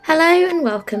Hello and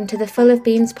welcome to the Full of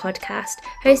Beans podcast,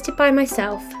 hosted by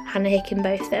myself, Hannah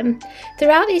Hickenbotham.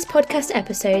 Throughout these podcast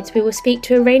episodes, we will speak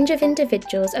to a range of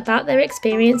individuals about their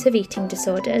experience of eating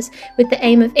disorders, with the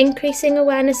aim of increasing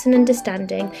awareness and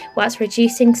understanding whilst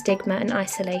reducing stigma and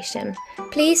isolation.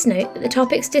 Please note that the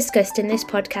topics discussed in this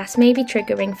podcast may be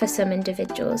triggering for some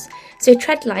individuals, so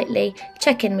tread lightly,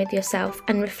 check in with yourself,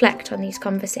 and reflect on these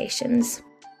conversations.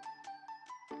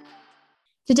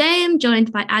 Today I'm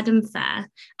joined by Adam Fair.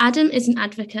 Adam is an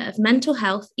advocate of mental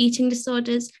health, eating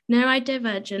disorders,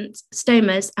 neurodivergence,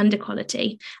 stomas and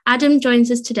equality. Adam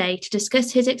joins us today to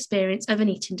discuss his experience of an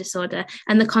eating disorder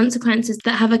and the consequences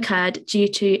that have occurred due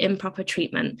to improper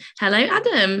treatment. Hello,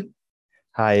 Adam.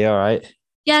 Hi, you all right?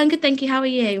 Yeah, I'm good, thank you. How are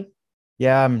you?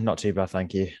 Yeah, I'm not too bad,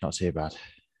 thank you. Not too bad.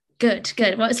 Good.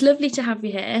 Well, it's lovely to have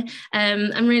you here.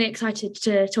 I'm really excited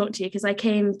to talk to you because I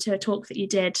came to a talk that you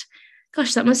did.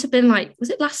 Gosh, that must have been was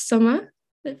it last summer?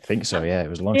 I think so, yeah. It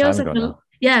was a long Feels time like ago now.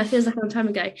 Yeah, it feels like a long time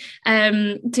ago.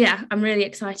 So yeah, I'm really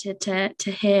excited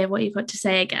to hear what you've got to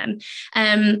say again.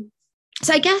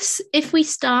 So I guess if we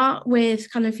start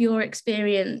with kind of your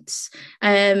experience,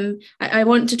 I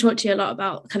want to talk to you a lot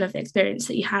about kind of the experience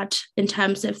that you had in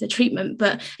terms of the treatment,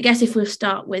 but I guess if we'll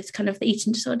start with kind of the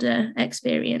eating disorder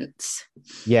experience.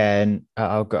 Yeah, and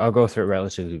I'll go through it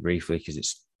relatively briefly because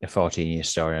it's a 14-year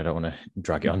story. I don't want to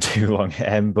drag it on too long.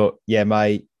 But yeah,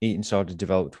 my eating disorder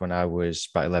developed when I was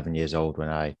about 11 years old, when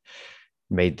I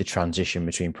made the transition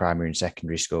between primary and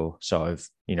secondary school. Sort of,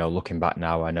 looking back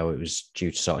now, I know it was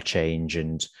due to sort of change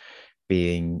and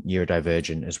being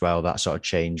neurodivergent as well. That sort of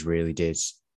change really did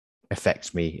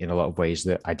affect me in a lot of ways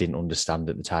that I didn't understand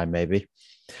at the time, maybe.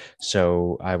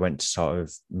 So I went to sort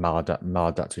of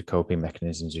maladaptive coping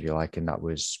mechanisms, if you like, and that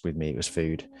was, with me, it was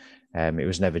food. It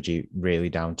was never really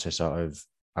down to sort of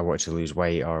I wanted to lose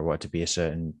weight or I wanted to be a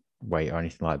certain weight or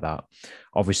anything like that.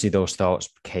 Obviously, those thoughts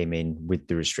came in with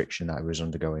the restriction that I was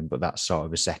undergoing, but that's sort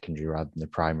of a secondary rather than the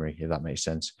primary, if that makes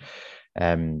sense.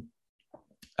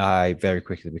 I very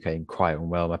quickly became quite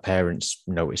unwell. My parents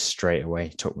noticed straight away,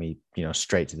 took me,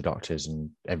 straight to the doctors and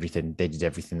everything. They did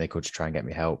everything they could to try and get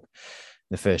me help.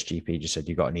 The first GP just said,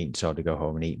 "You've got an eating disorder, go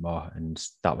home and eat more." And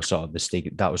that was sort of the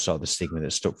stigma. That was sort of the stigma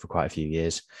that stuck for quite a few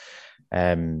years,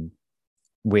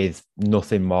 with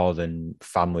nothing more than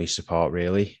family support,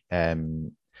 really.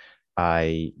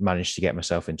 I managed to get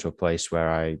myself into a place where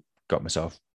I got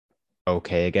myself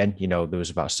okay again. There was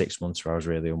about 6 months where I was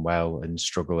really unwell and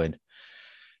struggling,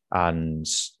 and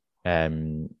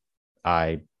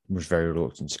I was very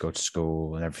reluctant to go to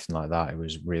school and everything like that. It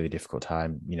was a really difficult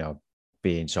time,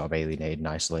 being sort of alienated and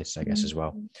isolated, I guess, as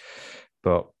well.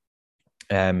 But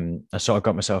I sort of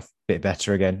got myself a bit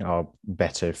better again, or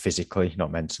better physically, not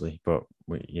mentally, but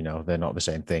they're not the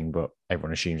same thing, but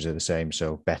everyone assumes they're the same.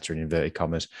 So better in inverted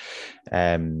commas,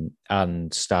 and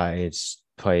started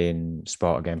playing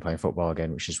sport again, playing football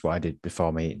again, which is what I did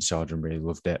before my eating disorder, and really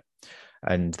loved it.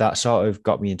 And that sort of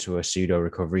got me into a pseudo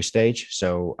recovery stage.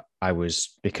 So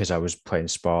because I was playing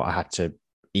sport, I had to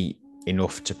eat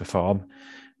enough to perform,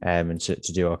 and to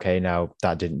do okay. Now,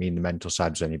 that didn't mean the mental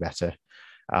side was any better.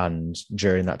 And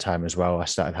during that time as well, I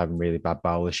started having really bad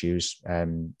bowel issues,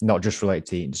 not just related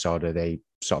to the eating disorder. They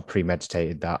sort of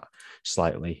premeditated that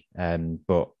slightly,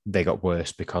 but they got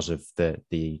worse because of the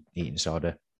eating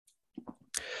disorder.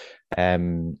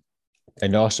 And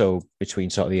also between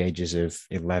sort of the ages of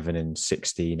 11 and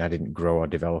 16, I didn't grow or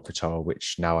develop at all,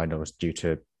 which now I know is due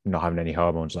to not having any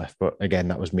hormones left. But again,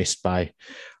 that was missed by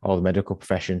all the medical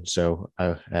profession. So,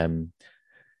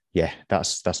 yeah,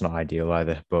 that's not ideal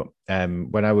either. But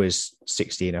when I was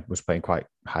 16, I was playing quite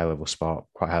high level sport,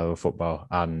 quite high level football.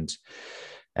 And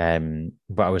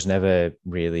but I was never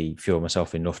really fueling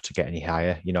myself enough to get any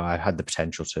higher. I had the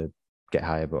potential to get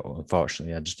higher, but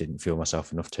unfortunately I just didn't feel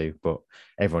myself enough to. But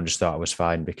everyone just thought I was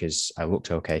fine because I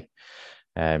looked okay.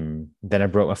 Then I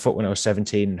broke my foot when I was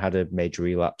 17 and had a major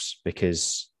relapse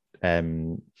because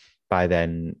by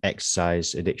then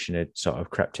exercise addiction had sort of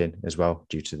crept in as well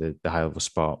due to the high level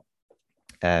sport.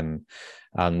 And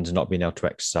not being able to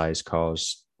exercise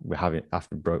caused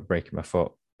after breaking my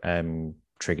foot,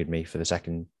 triggered me for the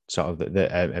second sort of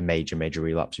a major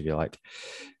relapse, if you like.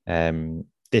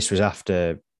 This was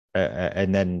after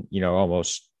and then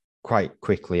almost quite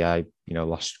quickly I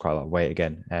lost quite a lot of weight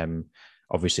again.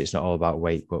 Obviously it's not all about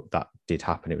weight, but that did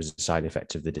happen. It was a side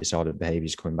effect of the disordered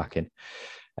behaviors coming back in.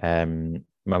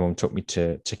 My mum took me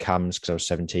to CAMS because I was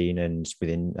 17, and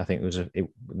within, I think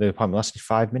the appointment lasted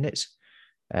 5 minutes.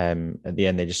 At the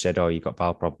end they just said, "Oh, you've got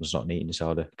bowel problems, not an eating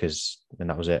disorder," and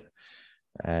that was it.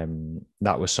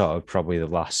 That was sort of probably the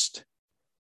last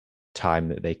time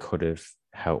that they could have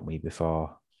helped me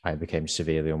before I became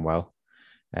severely unwell.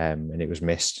 and it was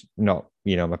missed. Not,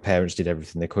 my parents did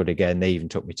everything they could. Again, they even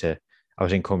took me to, I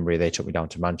was in Cumbria, they took me down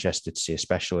to Manchester to see a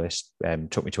specialist,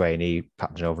 took me to A&E,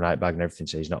 packed an overnight bag and everything,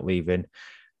 said he's not leaving.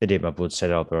 They did my blood,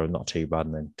 said, oh, they're not too bad,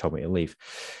 and then told me to leave.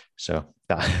 So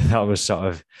that was sort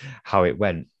of how it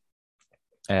went.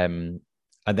 And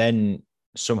then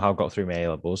somehow got through my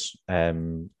A-levels,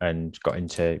 and got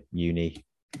into uni,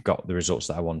 got the results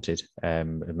that I wanted,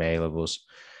 of my A-levels,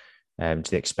 to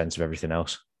the expense of everything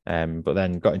else. But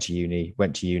then got into uni,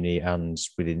 went to uni, and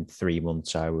within 3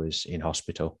 months I was in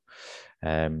hospital.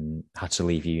 Had to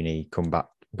leave uni,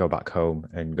 go back home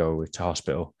and go to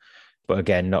hospital. But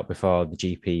again, not before the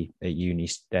GP at uni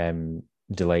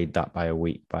delayed that by a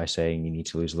week by saying you need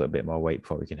to lose a little bit more weight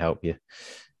before we can help you.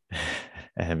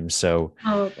 So,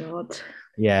 oh God,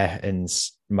 yeah, and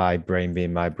my brain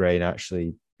being my brain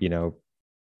actually,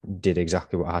 did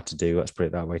exactly what I had to do. Let's put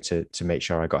it that way, to make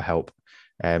sure I got help.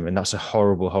 And that's a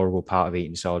horrible, horrible part of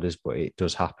eating disorders, but it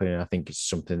does happen. And I think it's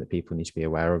something that people need to be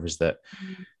aware of, is that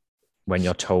when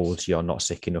you're told you're not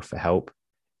sick enough for help,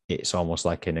 it's almost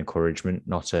like an encouragement,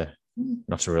 not a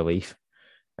relief.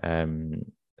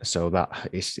 So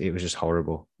it was just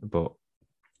horrible. But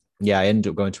yeah, I ended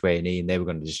up going to A&E, and they were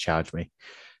going to discharge me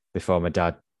before my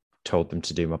dad told them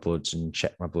to do my bloods and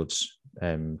check my bloods.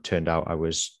 Turned out I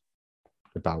was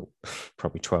about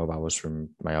probably 12 hours from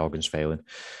my organs failing.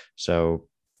 So,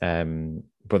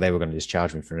 but they were going to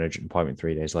discharge me for an urgent appointment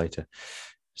 3 days later.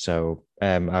 So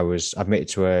I was admitted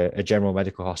to a general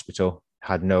medical hospital,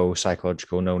 had no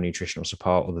psychological, no nutritional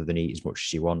support other than eat as much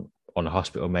as you want on a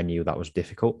hospital menu. That was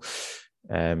difficult.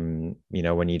 When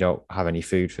you don't have any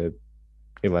food for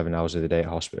 11 hours of the day at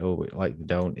hospital, like they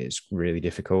don't, it's really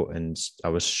difficult. And I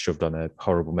was shoved on a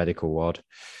horrible medical ward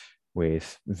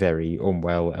with very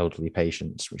unwell elderly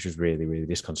patients, which was really, really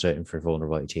disconcerting for a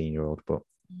vulnerable 18-year-old. But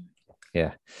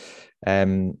yeah.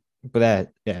 But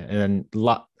there, yeah. And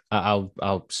then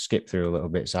I'll skip through a little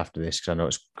bits after this, because I know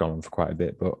it's gone on for quite a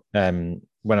bit. But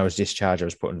when I was discharged, I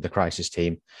was put into the crisis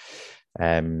team.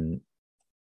 And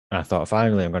I thought,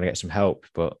 finally, I'm going to get some help.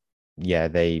 But yeah,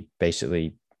 they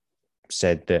basically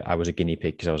said that I was a guinea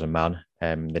pig because I was a man.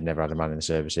 They'd never had a man in the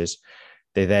services.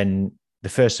 The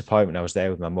first appointment, I was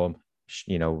there with my mum,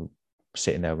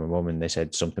 sitting there with my mum, and they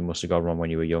said something must have gone wrong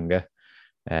when you were younger.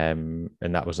 And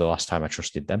that was the last time I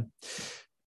trusted them.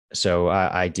 So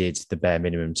I did the bare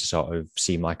minimum to sort of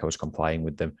seem like I was complying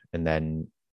with them. And then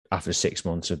after 6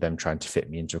 months of them trying to fit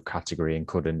me into a category and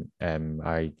couldn't,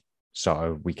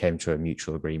 we came to a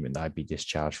mutual agreement that I'd be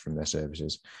discharged from their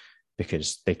services,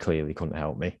 because they clearly couldn't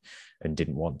help me and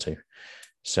didn't want to.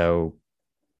 So,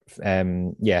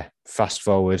 fast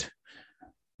forward,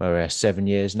 we're 7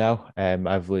 years now.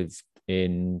 I've lived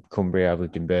in Cumbria, I've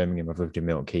lived in Birmingham, I've lived in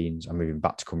Milton Keynes. I'm moving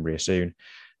back to Cumbria soon.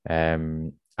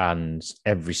 And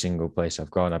every single place I've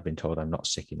gone, I've been told I'm not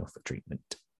sick enough for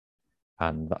treatment.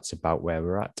 And that's about where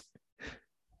we're at.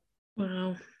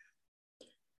 Wow.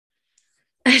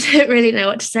 I don't really know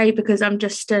what to say, because I'm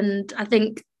just stunned.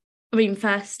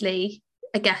 Firstly,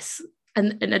 I guess,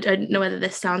 and I don't know whether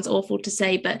this sounds awful to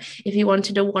say, but if you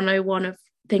wanted a 101 of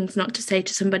things not to say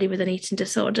to somebody with an eating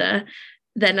disorder,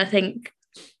 then I think,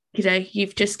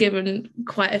 you've just given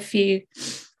quite a few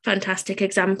fantastic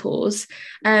examples.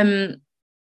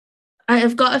 I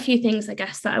have got a few things, I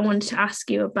guess, that I wanted to ask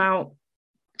you about,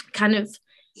 kind of,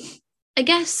 I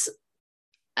guess,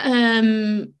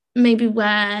 maybe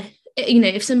where,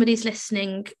 if somebody's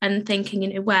listening and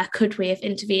thinking, where could we have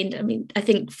intervened? I mean, I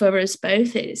think for us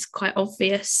both, it's quite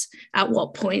obvious at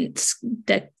what points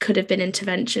there could have been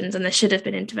interventions and there should have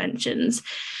been interventions.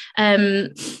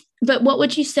 But what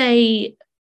would you say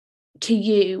to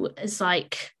you as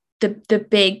like the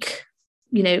big,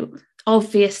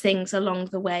 obvious things along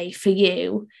the way for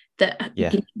you that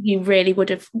you really would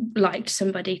have liked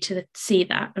somebody to see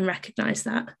that and recognize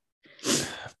that?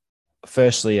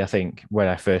 Firstly, I think when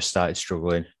I first started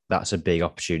struggling, that's a big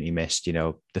opportunity missed.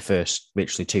 The first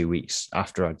literally 2 weeks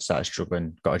after I'd started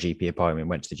struggling, got a GP appointment,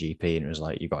 went to the GP, and it was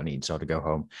like, you got an eating disorder, go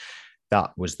home.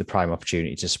 That was the prime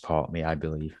opportunity to support me, I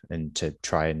believe, and to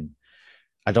try and,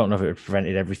 I don't know if it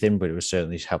prevented everything, but it was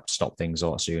certainly helped stop things a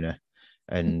lot sooner,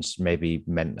 and maybe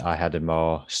meant I had a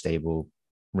more stable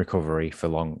recovery for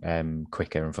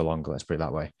quicker and for longer. Let's put it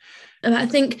that way. I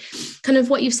think kind of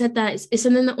what you've said there is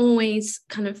something that always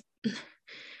kind of,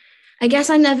 I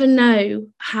guess I never know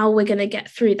how we're going to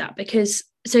get through that, because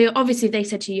so obviously they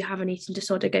said to you, you have an eating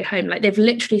disorder, go home. Like, they've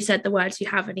literally said the words, you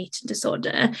have an eating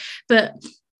disorder. But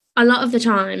a lot of the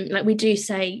time, like, we do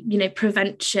say,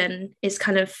 prevention is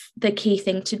kind of the key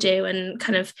thing to do, and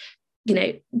kind of,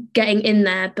 getting in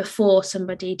there before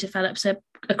somebody develops a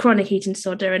chronic eating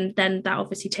disorder, and then that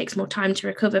obviously takes more time to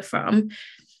recover from.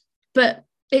 But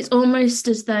it's almost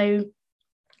as though,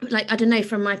 like, I don't know,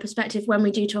 from my perspective, when we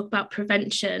do talk about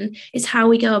prevention, it's how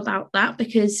we go about that.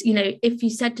 Because, you know, if you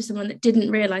said to someone that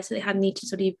didn't realize that they had an eating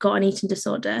disorder, you've got an eating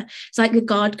disorder, it's like the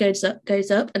guard goes up,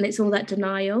 and it's all that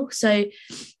denial. So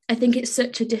I think it's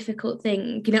such a difficult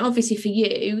thing. You know, obviously for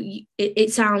you,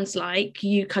 it sounds like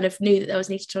you kind of knew that there was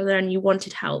an eating disorder and you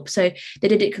wanted help. So they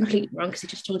did it completely wrong because they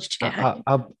just told you to go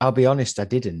home. I'll be honest, I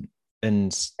didn't,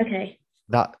 and Okay.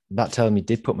 that telling me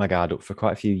did put my guard up for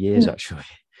quite a few years Mm. actually,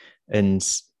 and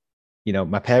you know,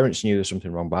 my parents knew there was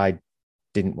something wrong, but I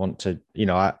didn't want to. You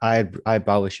know, I had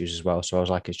bowel issues as well, so I was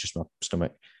like, it's just my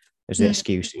stomach. It was the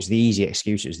excuse. It was the easy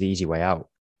excuse. It was the easy way out.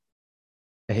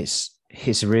 It's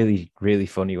really really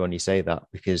funny when you say that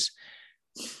because,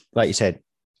 like you said,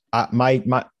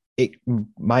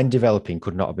 mine developing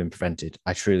could not have been prevented.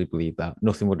 I truly believe that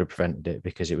nothing would have prevented it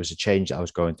because it was a change that I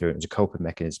was going through. It was a coping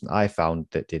mechanism I found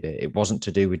that did it. It wasn't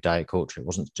to do with diet culture. It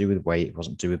wasn't to do with weight. It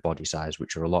wasn't to do with body size,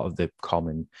 which are a lot of the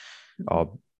common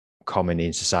or common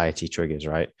in society triggers,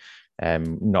 right?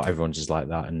 Not everyone's is like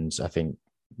that. And I think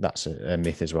that's a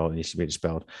myth as well. It needs to be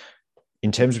dispelled.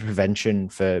 In terms of prevention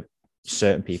for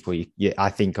certain people, I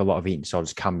think a lot of eating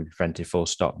disorders can be prevented full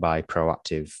stop by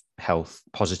proactive health,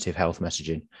 positive health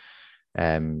messaging.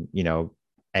 You know,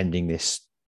 ending this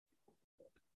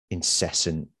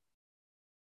incessant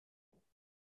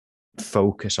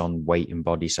focus on weight and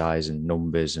body size and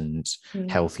numbers and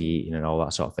healthy eating and all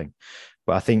that sort of thing.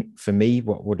 But I think for me,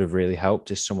 what would have really helped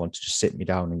is someone to just sit me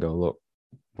down and go, look,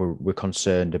 we're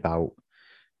concerned about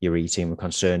your eating. We're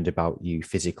concerned about you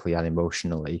physically and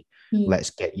emotionally. Let's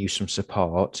get you some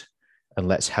support and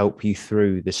let's help you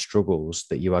through the struggles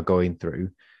that you are going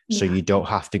through so you don't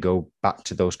have to go back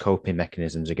to those coping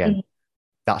mechanisms again.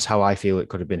 That's how I feel it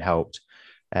could have been helped.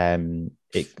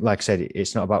 Like I said,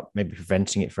 it's not about maybe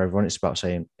preventing it for everyone. It's about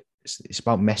saying it's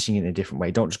about messing it in a different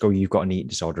way. Don't just go, you've got an eating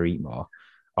disorder, eat more.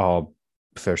 Or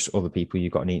for other people,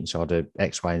 you've got an eating disorder,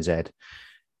 X, Y, and Z.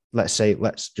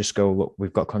 Let's just go, look,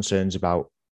 we've got concerns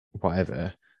about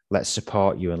whatever. Let's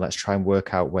support you and let's try and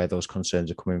work out where those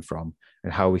concerns are coming from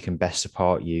and how we can best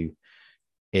support you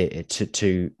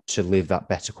to live that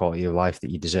better quality of life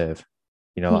that you deserve.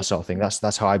 You know, that sort of thing.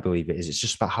 That's how I believe it is. It's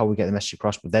just about how we get the message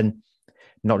across, but then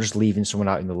not just leaving someone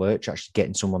out in the lurch, actually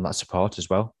getting someone that support as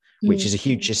well, which is a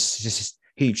huge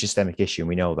systemic issue, and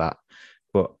we know that.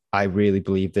 But I really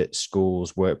believe that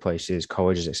schools, workplaces,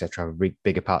 colleges, etc., have a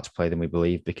bigger part to play than we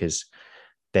believe because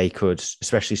they could,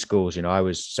 especially schools. You know, I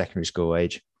was secondary school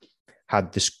age,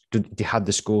 had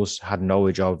the schools had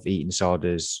knowledge of eating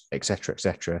disorders,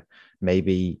 etc.,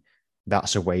 maybe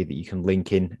that's a way that you can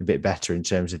link in a bit better in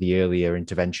terms of the earlier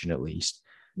intervention, at least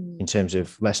in terms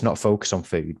of let's not focus on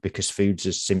food because food's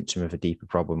a symptom of a deeper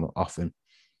problem often.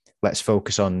 Let's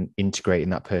focus on integrating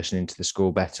that person into the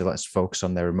school better. Let's focus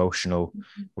on their emotional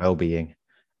well-being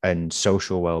and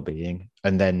social well-being.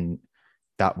 And then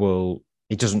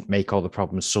it doesn't make all the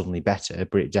problems suddenly better,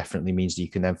 but it definitely means that you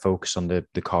can then focus on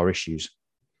the core issues.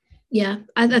 Yeah,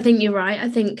 I think you're right. I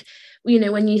think, you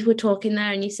know, when you were talking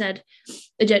there and you said,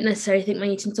 I don't necessarily think my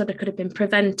eating disorder could have been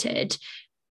prevented,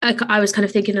 I was kind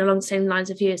of thinking along the same lines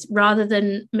of yours, rather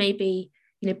than maybe,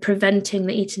 you know, preventing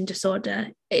the eating disorder,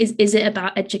 is it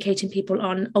about educating people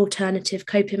on alternative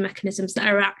coping mechanisms that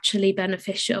are actually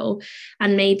beneficial?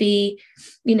 And maybe,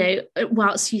 you know,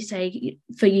 whilst you say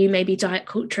for you, maybe diet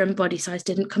culture and body size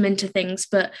didn't come into things,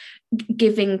 but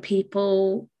giving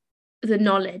people the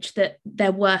knowledge that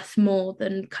they're worth more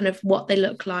than kind of what they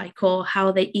look like or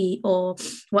how they eat or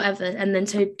whatever. And then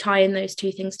to tie in those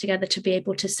two things together to be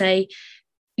able to say,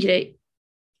 you know,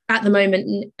 at the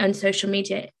moment and social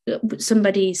media,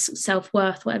 somebody's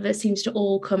self-worth, whatever, seems to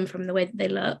all come from the way that they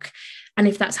look. And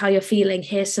if that's how you're feeling,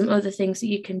 here's some other things that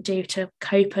you can do to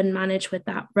cope and manage with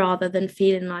that, rather than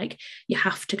feeling like you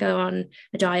have to go on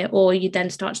a diet or you then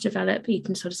start to develop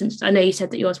eating sort of symptoms. I know you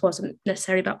said that yours wasn't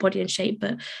necessarily about body and shape,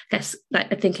 but I guess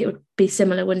I think it would be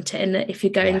similar, wouldn't it? In that if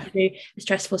you're going through a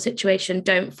stressful situation,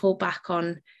 don't fall back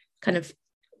on kind of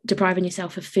depriving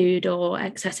yourself of food or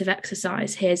excessive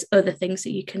exercise. Here's other things that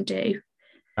you can do.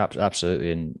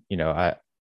 Absolutely. And, you know,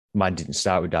 mine didn't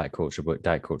start with diet culture, but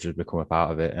diet culture has become a part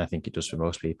of it. And I think it does for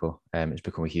most people. It's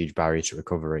become a huge barrier to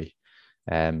recovery.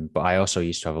 But I also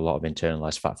used to have a lot of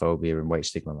internalized fat phobia and weight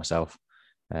stigma myself.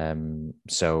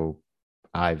 So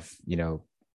I've, you know,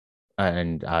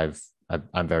 I'm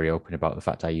very open about the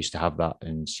fact I used to have that.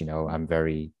 And, you know, I'm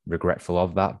very regretful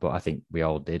of that, but I think we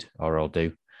all did or all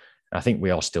do. I think we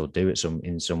all still do it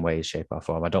in some way, shape, or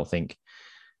form. I don't think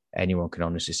anyone can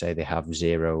honestly say they have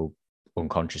zero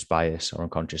unconscious bias or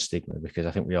unconscious stigma, because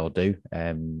I think we all do.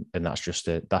 And that's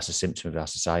a symptom of our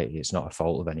society. It's not a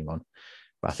fault of anyone.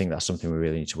 But I think that's something we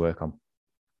really need to work on.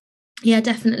 Yeah,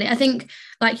 definitely. I think,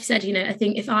 like you said, I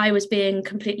think if I was being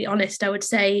completely honest, I would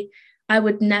say I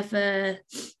would never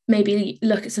maybe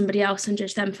look at somebody else and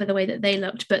judge them for the way that they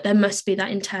looked, but there must be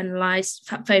that internalized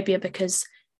fat phobia because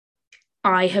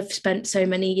I have spent so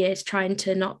many years trying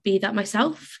to not be that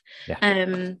myself.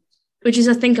 Yeah. Which is,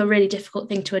 I think, a really difficult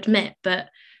thing to admit, but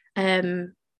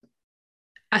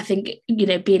I think,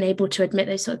 being able to admit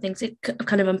those sort of things, it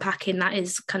kind of unpacking that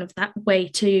is kind of that way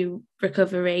to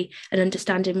recovery and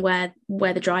understanding where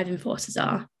the driving forces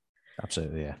are.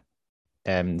 Absolutely, yeah.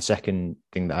 The second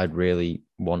thing that I'd really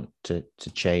want to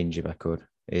change if I could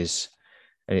is,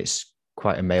 and it's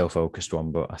quite a male focused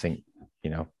one, but I think,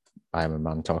 I am a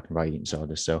man talking about eating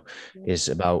disorders. So is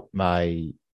about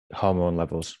my hormone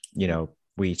levels.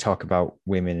 We talk about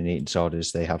women and eating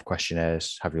disorders. They have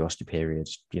questionnaires, have you lost your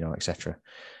periods, etc.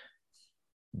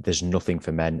 There's nothing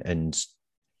for men. And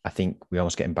I think we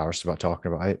almost get embarrassed about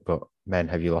talking about it, but men,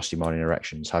 have you lost your morning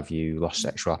erections? Have you lost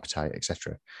sexual appetite,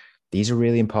 etc.? These are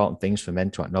really important things for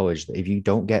men to acknowledge, that if you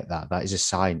don't get that, that is a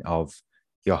sign of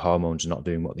your hormones not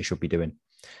doing what they should be doing.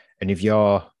 And if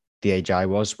you're the age I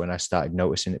was when I started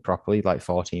noticing it properly, like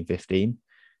 14, 15,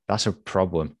 that's a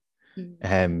problem.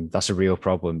 That's a real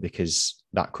problem, because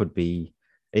that could be,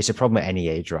 it's a problem at any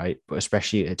age, right? But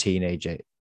especially at a teenager,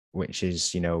 which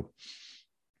is,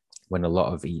 when a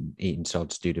lot of eating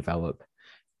disorders do develop,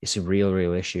 it's a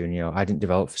real issue. And, I didn't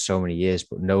develop for so many years,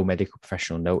 but no medical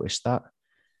professional noticed that.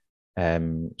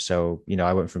 So,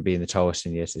 I went from being the tallest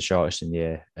in the year to the shortest in the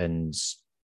year. And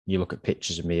you look at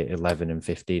pictures of me at 11 and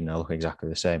 15, and I look exactly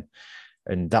the same.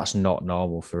 And that's not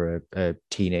normal for a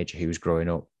teenager who's growing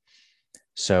up.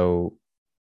 So,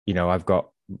 I've got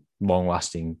long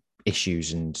lasting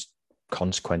issues and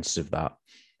consequences of that.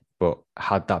 But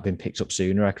had that been picked up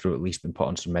sooner, I could have at least been put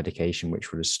on some medication,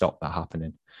 which would have stopped that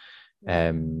happening,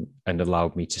 and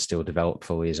allowed me to still develop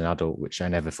fully as an adult, which I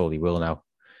never fully will now.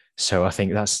 So I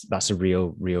think that's a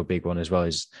real big one as well.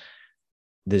 Is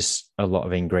there's a lot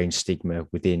of ingrained stigma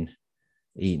within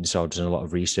eating disorders and a lot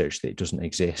of research that it doesn't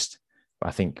exist. But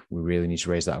I think we really need to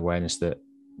raise that awareness that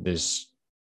there's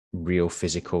real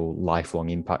physical lifelong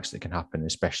impacts that can happen,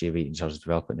 especially if eating disorders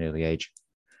develop at an early age.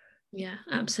 Yeah,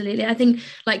 absolutely. I think,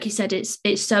 like you said, it's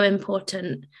so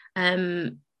important.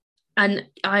 And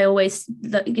I always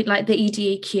like the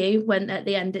EDEQ when at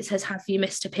the end it says, have you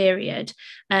missed a period?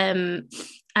 And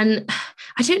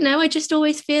I don't know, I just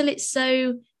always feel it's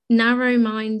so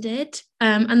narrow-minded.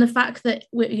 And the fact that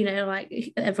we're,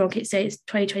 like everyone keeps saying it's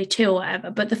 2022 or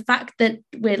whatever, but the fact that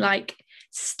we're like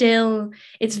still,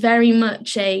 it's very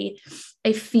much a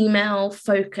female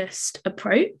focused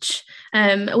approach,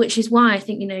 which is why I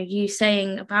think you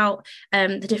saying about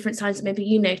the different signs that maybe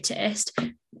you noticed,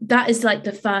 that is like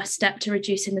the first step to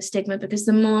reducing the stigma, because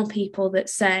the more people that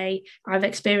say I've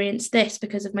experienced this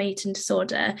because of my eating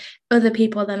disorder, other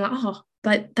people are then like, oh,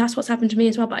 but that's what's happened to me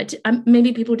as well. But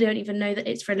maybe people don't even know that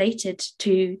it's related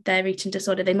to their eating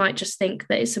disorder. They might just think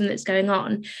that it's something that's going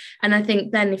on. And I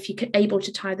think then if you're able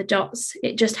to tie the dots,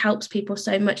 it just helps people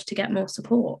so much to get more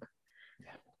support.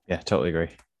 Yeah, totally agree.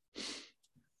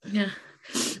 Yeah.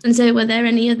 And so were there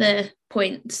any other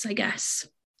points, I guess,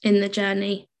 in the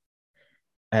journey?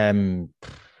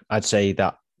 I'd say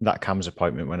that CAMS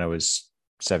appointment when I was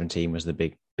 17 was the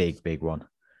big one,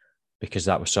 because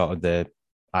that was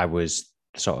I was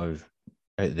sort of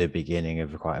at the beginning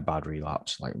of quite a bad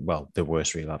relapse, like, well, the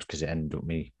worst relapse, because it ended up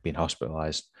me being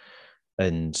hospitalized.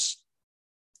 And,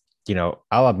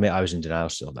 I'll admit I was in denial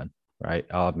still then, right?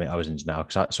 I'll admit I was in denial.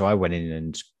 So I went in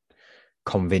and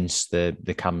convinced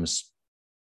the CAMS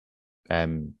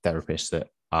therapist that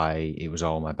it was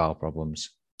all my bowel problems.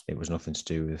 It was nothing to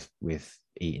do with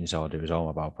eating disorder. It was all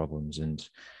my bowel problems. And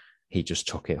he just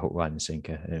took it hook, line and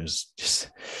sinker. And it was just,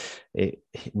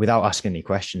 without asking any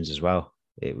questions as well.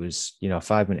 It was, a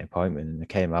 5-minute appointment, and I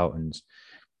came out and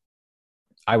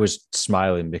I was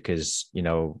smiling because,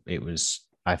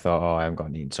 I thought, oh, I haven't got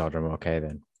an eating disorder, I'm okay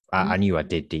then. I knew I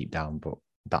did deep down, but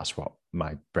that's what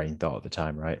my brain thought at the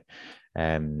time, right?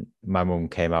 My mum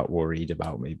came out worried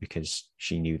about me because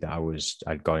she knew that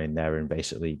I'd gone in there and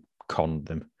basically conned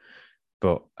them.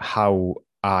 But how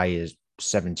I, as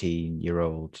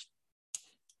 17-year-old,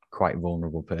 quite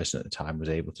vulnerable person at the time, was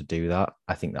able to do that,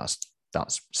 I think that's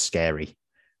scary.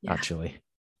 Yeah. Actually,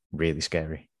 really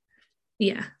scary.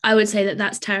 Yeah, I would say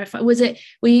that's terrifying.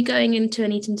 Were you going into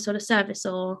an eating disorder service,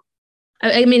 or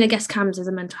I mean, I guess CAMS is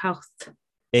a mental health.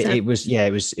 It was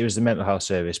the mental health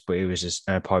service, but it was just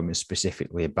an appointment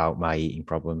specifically about my eating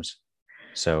problems.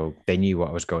 So they knew what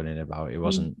I was going in about. It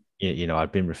wasn't,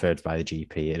 I'd been referred by the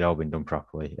GP. It had all been done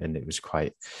properly, and it was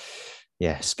quite,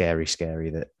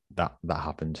 scary that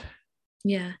happened.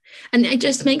 Yeah. And it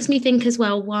just makes me think as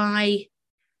well, why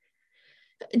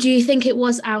do you think it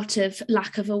was out of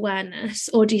lack of awareness,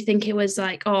 or do you think it was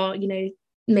like, oh,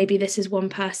 maybe this is one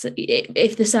person,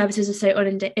 if the services are so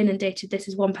inundated, this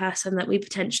is one person that we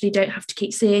potentially don't have to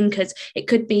keep seeing, because it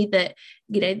could be that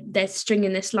they're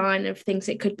stringing this line of things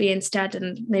it could be instead,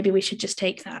 and maybe we should just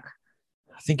take that.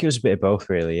 I think it was a bit of both,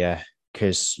 really. Yeah.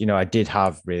 Because, I did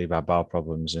have really bad bowel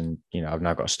problems and, I've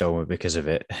now got a stoma because of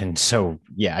it. And so,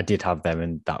 yeah, I did have them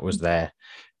and that was there.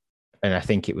 And I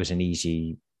think it was an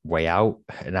easy way out.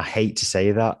 And I hate to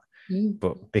say that,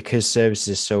 but because services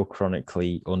are so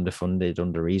chronically underfunded,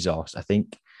 under resourced, I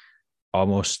think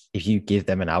almost if you give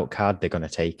them an out card, they're going to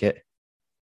take it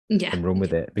and run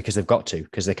with it because they've got to,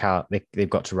 because they can't, they've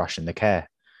got to ration the care.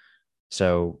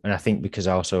 So, and I think because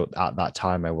also at that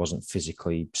time I wasn't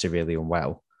physically severely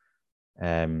unwell,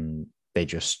 they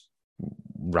just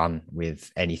ran with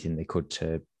anything they could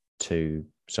to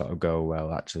sort of go,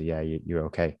 well, actually, yeah, you're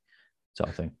okay, sort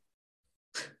of thing.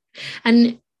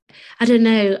 And I don't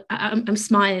know, I'm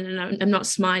smiling, and I'm not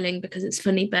smiling because it's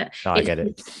funny, but I get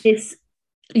it. It's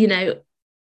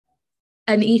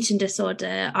an eating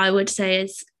disorder, I would say,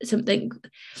 is something.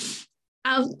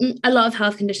 A lot of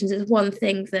health conditions is one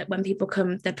thing that when people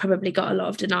come, they've probably got a lot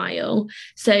of denial.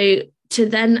 So to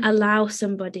then allow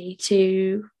somebody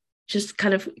to just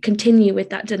kind of continue with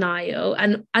that denial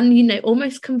and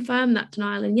almost confirm that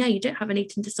denial, and yeah, you don't have an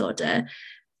eating disorder,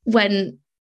 when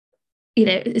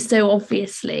so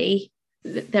obviously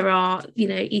there are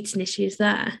eating issues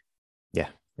there. Yeah,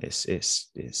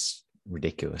 it's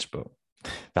ridiculous, but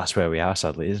that's where we are,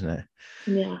 sadly, isn't it?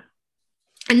 Yeah.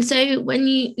 And so when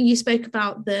you spoke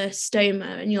about the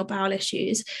stoma and your bowel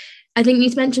issues, I think you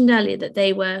mentioned earlier that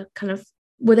they were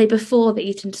were they before the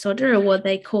eating disorder, or were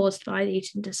they caused by the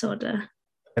eating disorder?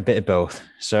 A bit of both.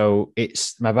 So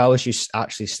my bowel issues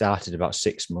actually started about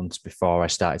 6 months before I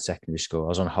started secondary school. I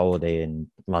was on holiday in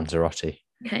Lanzarote.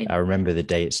 Okay. I remember the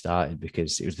day it started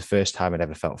because it was the first time I'd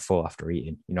ever felt full after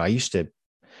eating. I used to,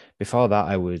 before that,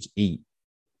 I would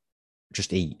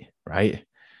just eat, right?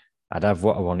 I'd have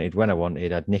what I wanted when I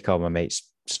wanted. I'd nick all my mates'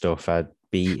 stuff. I'd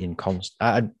be eating constant.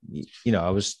 I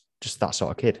was just that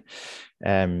sort of kid.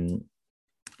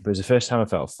 But it was the first time I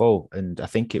felt full. And I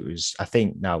think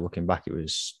now looking back, it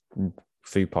was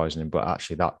food poisoning, but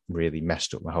actually that really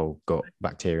messed up my whole gut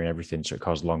bacteria and everything. So it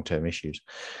caused long-term issues.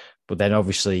 But then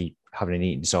obviously having an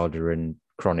eating disorder and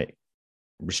chronic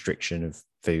restriction of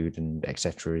food and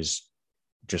etc.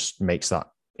 just makes that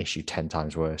issue 10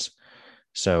 times worse.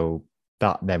 So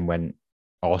that then went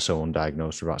also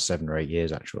undiagnosed for about 7 or 8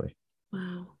 years, actually.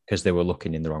 Wow. Because they were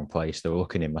looking in the wrong place. They were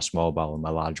looking in my small bowel, and my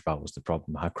large bowel was the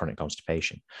problem. I had chronic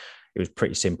constipation. It was a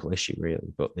pretty simple issue,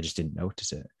 really, but they just didn't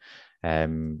notice it,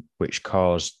 which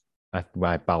caused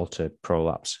my bowel to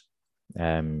prolapse.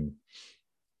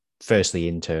 Firstly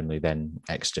internally, then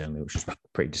externally, which was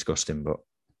pretty disgusting, but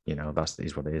that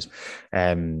is what it is.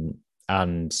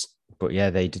 But yeah,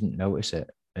 they didn't notice it,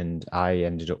 and I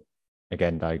ended up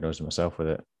again diagnosing myself with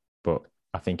it. But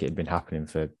I think it had been happening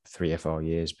for 3 or 4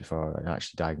 years before I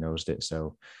actually diagnosed it.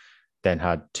 So then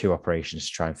had 2 operations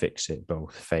to try and fix it.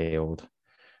 Both failed.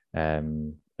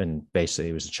 And basically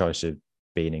it was a choice of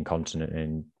being incontinent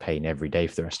and pain every day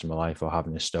for the rest of my life, or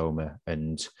having a stoma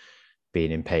and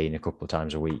being in pain a couple of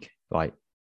times a week, like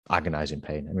agonizing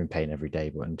pain. I'm in pain every day,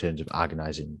 but in terms of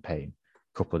agonizing pain,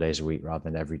 a couple of days a week rather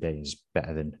than every day is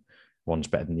one's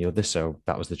better than the other. So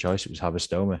that was the choice. It was have a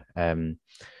stoma.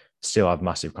 Still have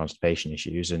massive constipation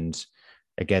issues. And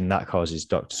again, that causes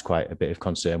doctors quite a bit of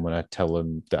concern when I tell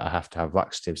them that I have to have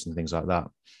laxatives and things like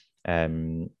that.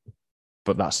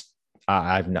 But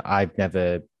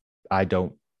I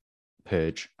don't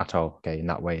purge at all. Okay. In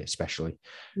that way, especially,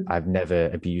 I've never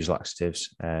abused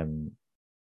laxatives.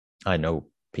 I know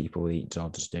people with eating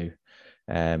disorders do,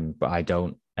 but I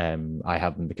don't. I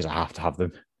have them because I have to have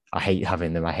them. I hate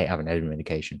having them. I hate having any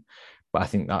medication. But I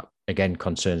think that again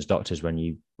concerns doctors when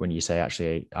you say,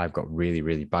 actually, I've got really,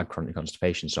 really bad chronic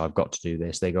constipation, so I've got to do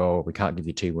this. They go, oh, we can't give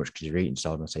you too much because you're eating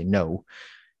disorder. And I say, no,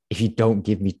 if you don't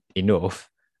give me enough,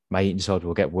 my eating disorder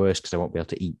will get worse because I won't be able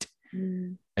to eat.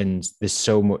 And there's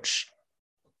so much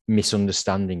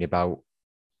misunderstanding about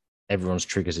everyone's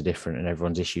triggers are different and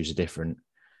everyone's issues are different.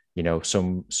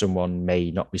 Someone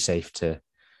may not be safe to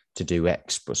do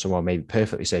X, but someone may be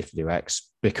perfectly safe to do X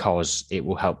because it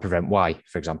will help prevent Y,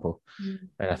 for example.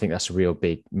 And I think that's a real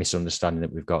big misunderstanding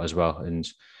that we've got as well. And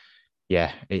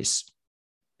yeah, it's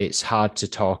hard to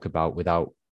talk about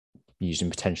without using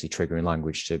potentially triggering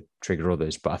language to trigger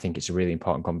others. But I think it's a really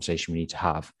important conversation we need to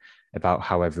have about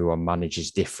how everyone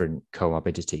manages different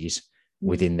comorbidities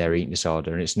within their eating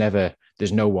disorder. And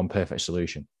there's no one perfect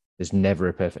solution. There's never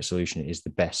a perfect solution. It is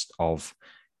the best of,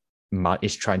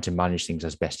 it's trying to manage things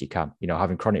as best you can.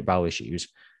 Having chronic bowel issues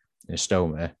in a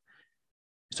stoma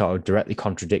sort of directly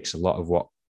contradicts a lot of what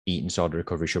eating disorder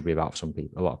recovery should be about for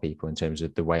a lot of people, in terms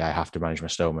of the way I have to manage my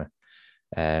stoma.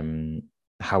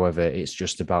 However, it's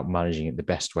just about managing it the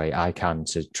best way I can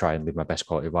to try and live my best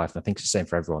quality of life. And I think it's the same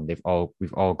for everyone.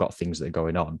 We've all got things that are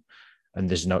going on,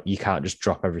 and you can't just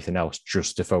drop everything else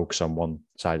just to focus on one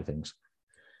side of things.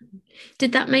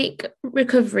 Did that make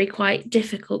recovery quite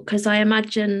difficult? Because I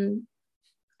imagine,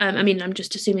 I'm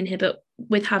just assuming here, but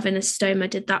with having a stoma,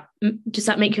 does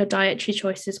that make your dietary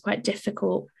choices quite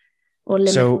difficult or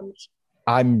limit? So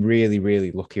I'm really,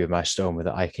 really lucky with my stoma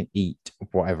that I can eat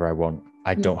whatever I want.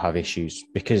 I don't have issues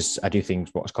because I do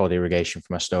things what's called irrigation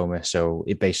for my stoma. So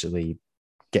it basically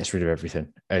gets rid of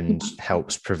everything and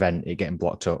helps prevent it getting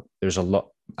blocked up. There's a lot.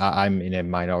 I'm in a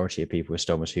minority of people with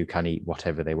stomas who can eat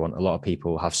whatever they want. A lot of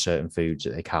people have certain foods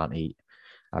that they can't eat.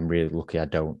 I'm really lucky I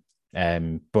don't.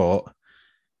 But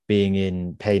being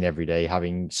in pain every day,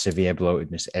 having severe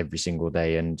bloatedness every single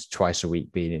day, and twice a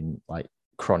week being in like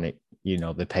chronic,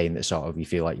 the pain that sort of you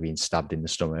feel like you're being stabbed in the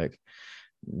stomach,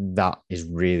 that is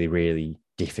really, really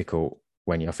difficult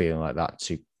when you're feeling like that,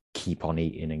 to keep on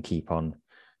eating and keep on.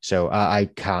 So I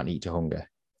can't eat to hunger,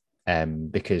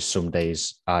 because some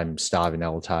days I'm starving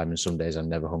all the time and some days I'm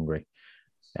never hungry.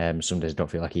 Some days I don't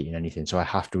feel like eating anything. So I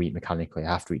have to eat mechanically.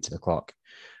 I have to eat to the clock,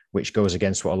 which goes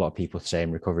against what a lot of people say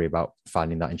in recovery about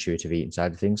finding that intuitive eating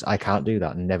side of things. I can't do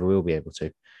that and never will be able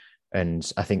to. And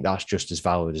I think that's just as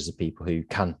valid as the people who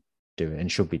can do it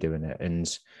and should be doing it.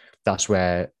 And that's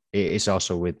where it's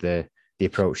also with the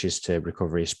approaches to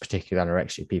recovery, particularly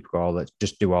anorexia. People go,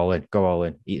 just do all in, go all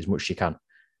in, eat as much as you can.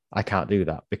 I can't do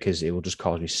that because it will just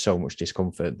cause me so much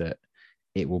discomfort that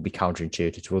it will be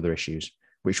counterintuitive to other issues,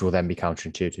 which will then be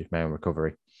counterintuitive to my own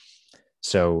recovery.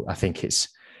 So I think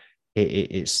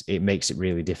it makes it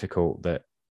really difficult that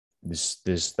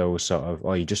there's those sort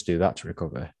of, you just do that to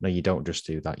recover. No, you don't just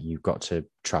do that. You've got to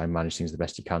try and manage things the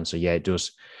best you can. So yeah,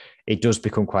 it does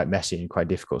become quite messy and quite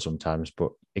difficult sometimes,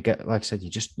 but like I said,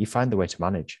 you find the way to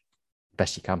manage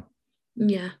best you can.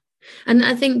 Yeah. And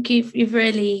I think you've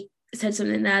really said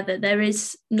something there, that there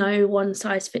is no one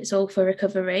size fits all for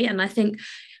recovery. And I think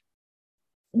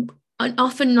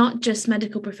often not just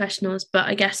medical professionals, but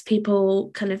I guess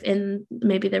people kind of in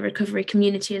maybe the recovery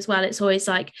community as well, it's always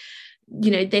like,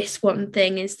 this one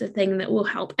thing is the thing that will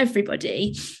help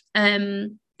everybody.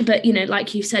 But,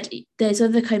 like you said, there's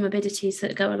other comorbidities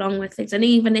that go along with things. And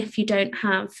even if you don't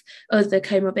have other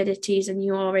comorbidities and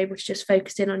you are able to just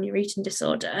focus in on your eating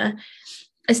disorder,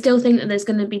 I still think that there's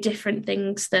going to be different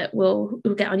things that will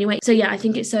get on your way. So, yeah, I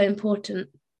think it's so important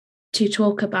to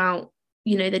talk about,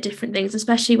 the different things,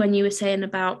 especially when you were saying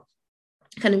about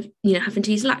kind of, having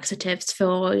to use laxatives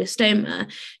for your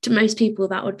stoma. To most people,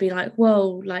 that would be like,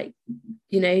 whoa, like,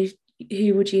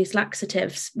 who would use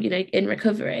laxatives, in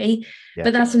recovery? Yeah.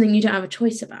 But that's something you don't have a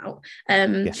choice about.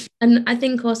 Yes. And I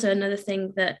think also another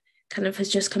thing that kind of has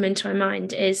just come into my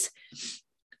mind is,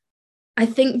 I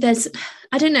think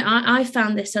I don't know, I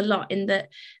found this a lot in that,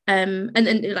 and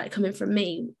like coming from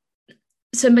me,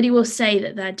 somebody will say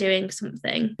that they're doing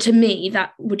something. To me,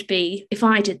 that would be, if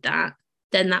I did that,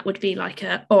 then that would be like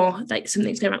like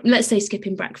something's going wrong. Let's say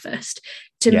skipping breakfast.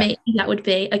 To me, that would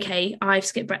be, okay, I've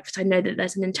skipped breakfast. I know that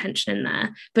there's an intention in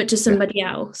there. But to somebody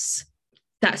else,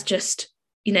 that's just,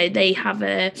 they have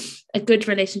a good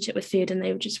relationship with food and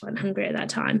they just weren't hungry at that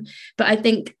time. But I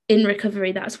think in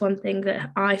recovery, that's one thing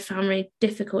that I found really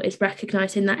difficult, is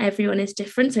recognizing that everyone is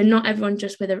different. So not everyone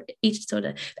just with an eating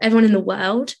disorder, everyone in the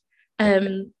world.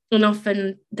 And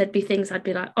often there'd be things I'd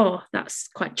be like, oh, that's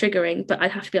quite triggering, but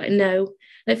I'd have to be like, no,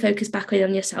 don't focus back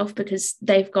on yourself because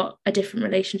they've got a different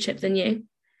relationship than you.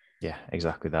 Yeah,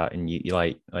 exactly that. And you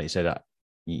like you said, that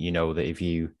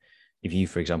that if you,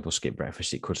 for example, skip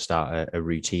breakfast, it could start a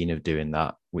routine of doing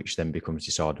that, which then becomes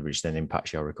disorder, which then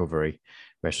impacts your recovery.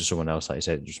 Whereas for someone else, like you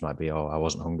said, it just might be, I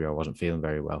wasn't hungry, I wasn't feeling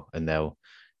very well, and they'll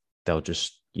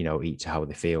just eat to how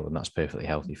they feel, and that's perfectly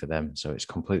healthy for them. So it's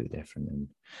completely different, and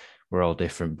we're all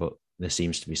different, but there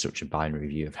seems to be such a binary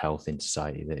view of health in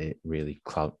society that it really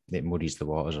it muddies the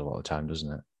waters a lot of the time,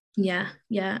 doesn't it?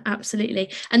 Yeah,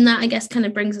 absolutely. And that, I guess, kind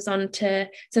of brings us on to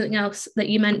something else that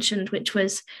you mentioned, which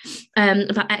was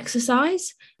about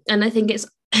exercise. And I think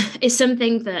it's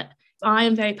something that I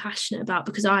am very passionate about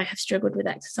because I have struggled with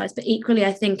exercise, but equally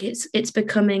I think it's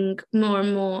becoming more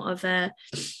and more of a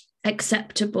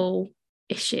acceptable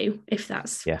issue, if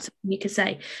that's something you could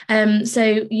say.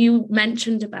 So you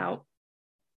mentioned about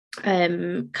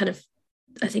kind of,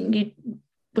 I think you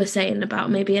were saying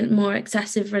about maybe a more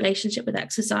excessive relationship with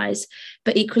exercise,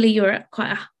 but equally you're at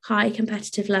quite a high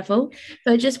competitive level.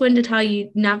 So I just wondered how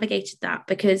you navigated that,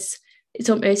 because it's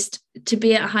almost, to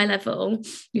be at a high level,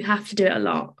 you have to do it a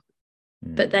lot.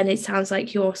 But then it sounds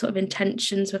like your sort of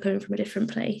intentions were coming from a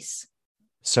different place.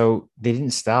 So they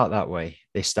didn't start that way.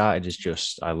 They started as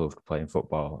just, I loved playing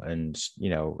football, and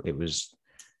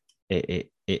it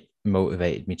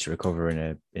motivated me to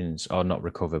recover or not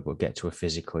recover, but get to a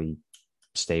physically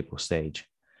stable stage.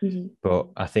 Mm-hmm. But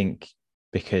I think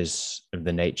because of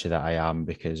the nature that I am,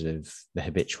 because of the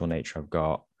habitual nature I've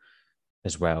got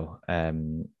as well,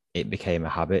 it became a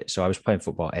habit. So I was playing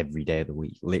football every day of the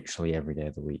week, literally every day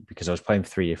of the week, because I was playing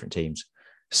 3 different teams.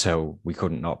 So we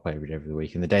couldn't not play every day of the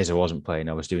week. And the days I wasn't playing,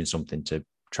 I was doing something to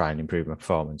try and improve my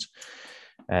performance.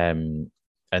 And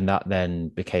that then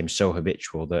became so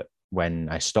habitual that when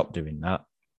I stopped doing that,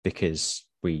 because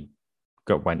we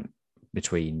went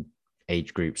between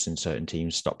age groups and certain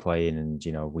teams stopped playing,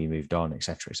 and we moved on,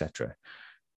 etc.,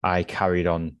 I carried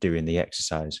on doing the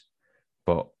exercise.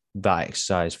 But that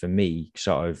exercise for me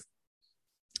sort of,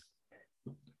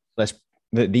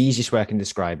 the easiest way I can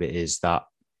describe it is that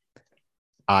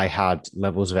I had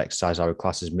levels of exercise I would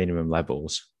class as minimum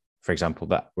levels, for example,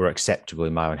 that were acceptable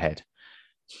in my own head.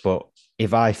 But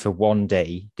if I, for one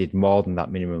day, did more than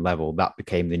that minimum level, that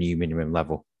became the new minimum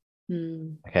level.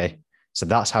 Okay. So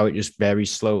that's how it just very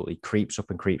slowly creeps up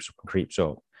and creeps up and creeps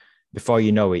up. Before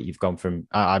you know it, you've gone from,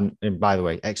 and by the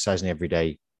way, exercising every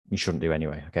day, you shouldn't do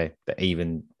anyway. Okay. But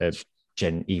even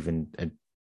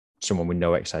someone with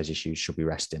no exercise issues should be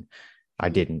resting. I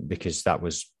didn't, because that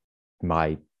was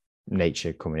my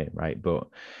nature coming in, right? But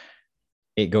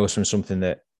it goes from something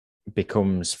that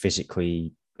becomes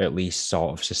physically at least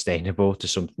sort of sustainable to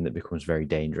something that becomes very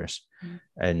dangerous.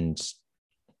 And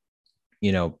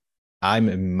I'm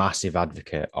a massive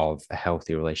advocate of a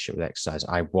healthy relationship with exercise.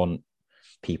 I want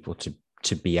people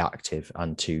to be active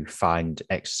and to find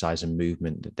exercise and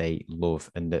movement that they love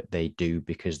and that they do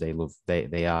because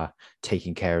they are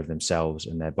taking care of themselves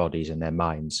and their bodies and their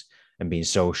minds and being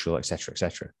social, etc.,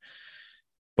 etc.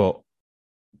 But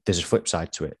there's a flip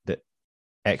side to it, that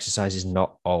exercise is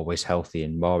not always healthy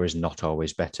and more is not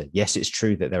always better. Yes, it's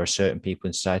true that there are certain people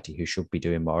in society who should be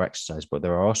doing more exercise, but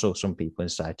there are also some people in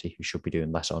society who should be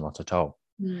doing less or not at all.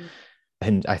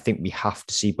 And I think we have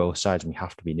to see both sides, and we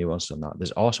have to be nuanced on that.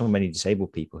 There's also many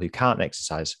disabled people who can't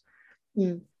exercise.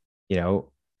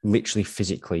 Literally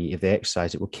physically, if they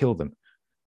exercise, it will kill them.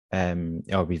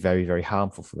 It will be very, very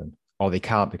harmful for them, or they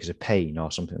can't because of pain or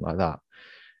something like that.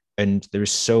 And there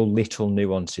is so little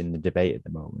nuance in the debate at the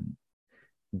moment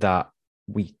that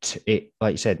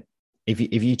like you said, if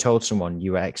you told someone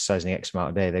you were exercising X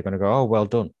amount a day, they're going to go, oh, well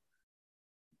done.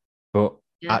 But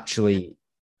actually,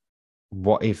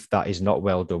 what if that is not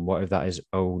well done? What if that is,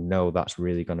 oh no, that's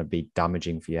really going to be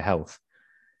damaging for your health?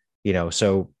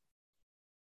 So,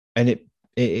 and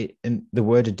and the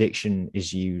word addiction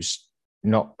is used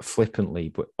not flippantly,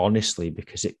 but honestly,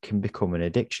 because it can become an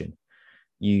addiction.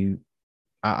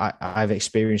 I've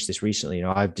experienced this recently.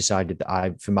 I've decided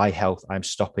that for my health, I'm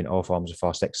stopping all forms of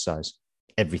forced exercise,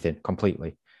 everything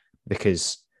completely,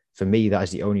 because for me, that is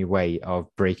the only way of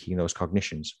breaking those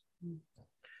cognitions.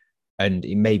 And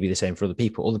it may be the same for other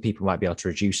people. Other people might be able to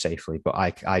reduce safely, but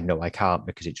I know I can't,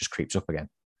 because it just creeps up again.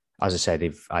 As I said,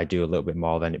 if I do a little bit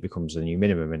more, then it becomes the new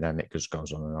minimum, and then it just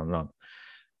goes on and on and on.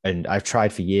 And I've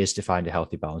tried for years to find a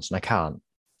healthy balance, and I can't.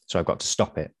 So I've got to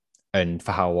stop it. And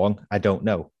for how long, I don't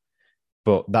know.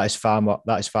 But that is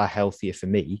far healthier for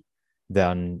me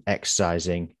than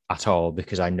exercising at all,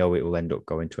 because I know it will end up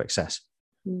going to excess.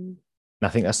 And I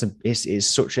think it's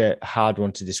such a hard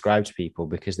one to describe to people,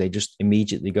 because they just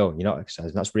immediately go, you're not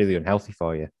exercising, that's really unhealthy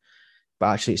for you. But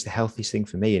actually, it's the healthiest thing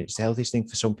for me, and it's the healthiest thing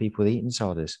for some people with eating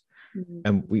disorders.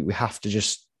 And we have to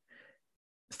just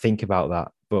think about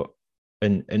that. But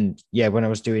and yeah, when I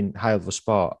was doing high level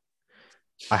sport,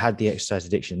 I had the exercise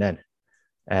addiction then.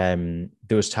 I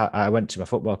went to my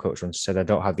football coach once and said, I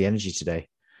don't have the energy today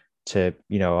to,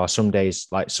 or some days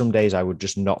I would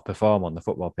just not perform on the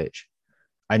football pitch.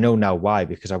 I know now why,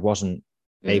 because I wasn't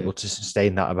able to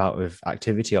sustain that amount of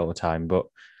activity all the time, but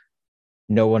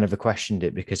no one ever questioned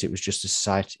it, because it was just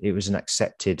it was an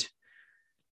accepted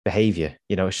behavior.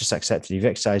 It's just accepted. You've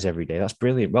exercised every day. That's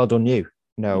brilliant. Well done, you.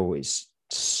 No, it's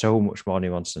so much more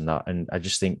nuanced than that. And I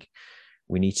just think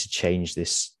we need to change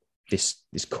this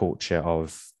culture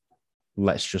of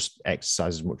let's just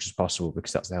exercise as much as possible,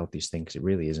 because that's the healthiest thing, because it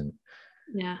really isn't.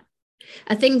 Yeah.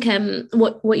 I think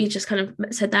what you just kind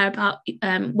of said there about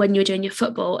when you're doing your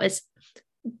football is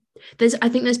I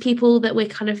think there's people that we're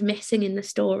kind of missing in the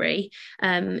story,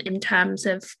 in terms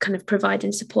of kind of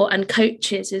providing support, and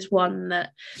coaches is one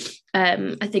that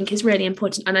I think is really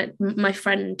important. And my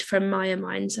friend from Maya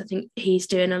Minds, I think he's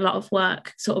doing a lot of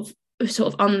work sort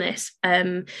of on this,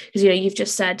 because you've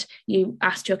just said you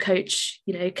asked your coach,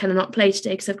 can I not play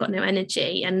today because I've got no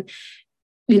energy, and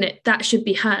that should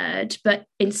be heard, but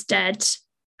instead,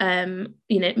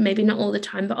 maybe not all the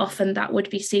time, but often that would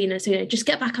be seen as, just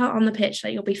get back out on the pitch,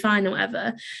 like you'll be fine or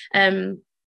whatever. And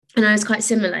I was quite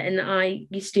similar in that I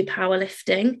used to do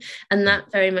powerlifting, and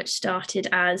that very much started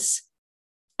as,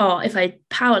 if I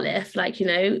powerlift,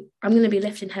 I'm going to be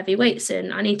lifting heavy weights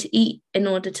and I need to eat in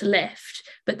order to lift.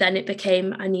 But then it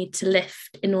became, I need to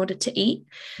lift in order to eat.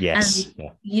 Yes.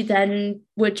 And you then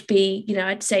would be,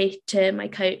 I'd say to my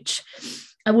coach,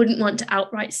 I wouldn't want to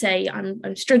outright say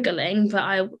I'm struggling,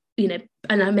 but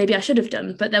maybe I should have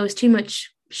done, but there was too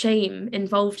much shame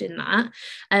involved in that.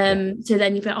 So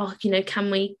then you'd be, can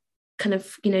we kind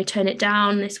of turn it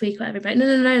down this week or whatever? But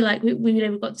no, like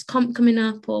we've got this comp coming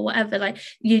up or whatever, like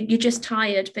you're just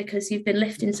tired because you've been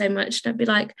lifting so much. Don't be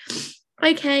like,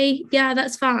 okay, yeah,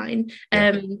 that's fine.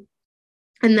 And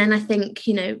then I think,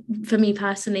 for me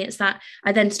personally, it's that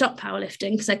I then stopped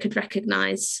powerlifting because I could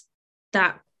recognize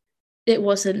that it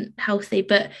wasn't healthy,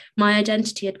 but my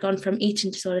identity had gone from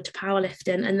eating disorder to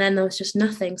powerlifting, and then there was just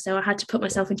nothing, so I had to put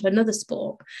myself into another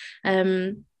sport.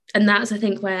 And that's, I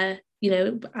think, where,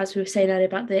 as we were saying earlier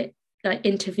about the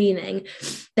intervening,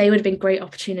 they would have been great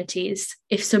opportunities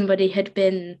if somebody had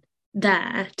been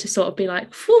there to sort of be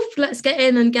like, let's get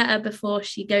in and get her before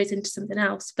she goes into something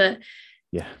else. But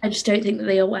I just don't think that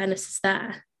the awareness is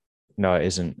there. No, it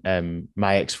isn't.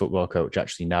 My ex-football coach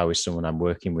actually now is someone I'm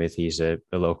working with. He's a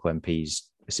local MP's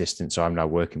assistant, so I'm now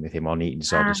working with him on eating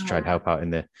disorders to try and help out in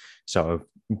the sort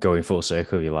of going full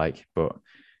circle, if you like. But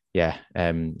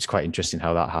it's quite interesting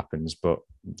how that happens. But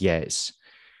there's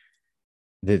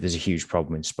a huge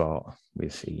problem in sport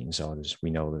with eating disorders. We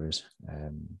know there is,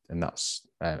 and that's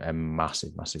a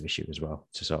massive, massive issue as well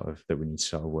that we need to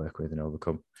sort of work with and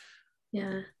overcome.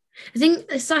 Yeah, I think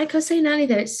it's like I was saying earlier,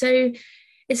 though,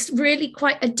 it's really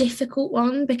quite a difficult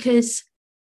one, because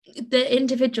the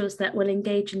individuals that will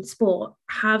engage in sport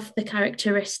have the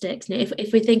characteristics.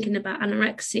 If we're thinking about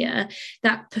anorexia,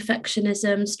 that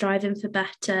perfectionism, striving for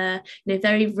better,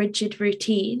 very rigid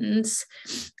routines.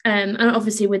 And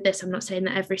obviously with this, I'm not saying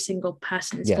that every single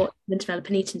person in sport will develop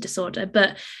an eating disorder,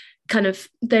 but kind of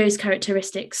those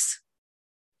characteristics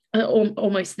are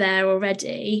almost there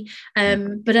already.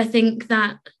 But I think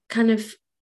that kind of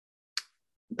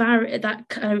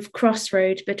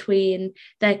crossroad between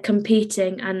they're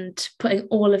competing and putting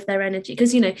all of their energy,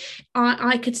 because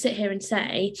I could sit here and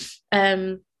say,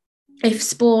 if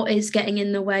sport is getting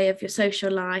in the way of your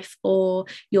social life, or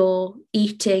you're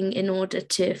eating in order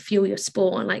to fuel your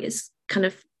sport, and like it's kind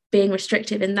of being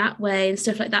restrictive in that way and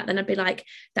stuff like that, then I'd be like,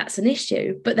 that's an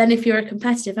issue. But then if you're a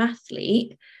competitive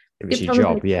athlete, it's your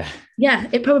job,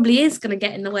 it probably is going to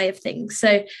get in the way of things.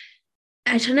 So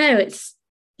I don't know, it's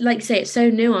like you say, it's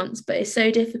so nuanced, but it's so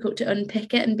difficult to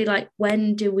unpick it and be like,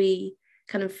 when do we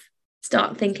kind of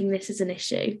start thinking this is an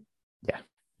issue? Yeah,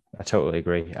 I totally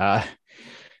agree.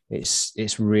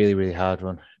 It's really, really hard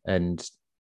one. And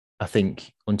I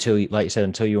think until you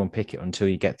unpick it, until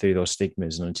you get through those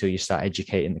stigmas, and until you start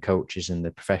educating the coaches and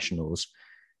the professionals,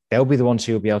 they'll be the ones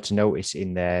who will be able to notice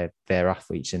in their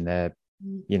athletes, in their,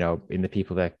 in the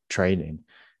people they're training,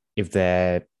 if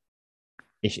they're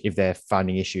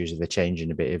finding issues, if they're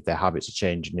changing a bit, if their habits are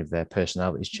changing, if their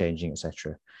personality is changing,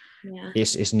 etc.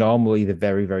 It's normally the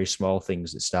very, very small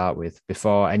things that start with,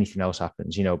 before anything else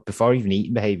happens. Before even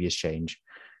eating behaviors change,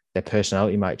 their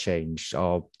personality might change,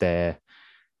 or their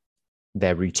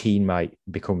routine might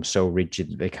become so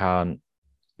rigid that they can't,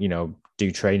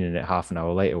 do training at half an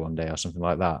hour later one day or something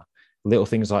like that. Little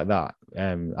things like that.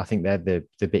 I think they're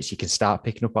the bits you can start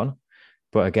picking up on.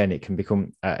 But again, it can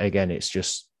become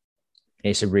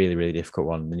it's a really, really difficult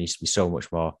one. There needs to be so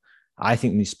much more. I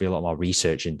think there needs to be a lot more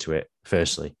research into it,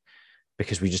 firstly,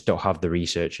 because we just don't have the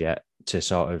research yet to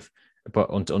sort of,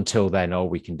 but until then, all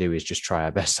we can do is just try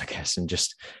our best, I guess, and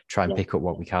just try and pick up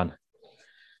what we can.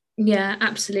 Yeah,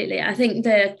 absolutely. I think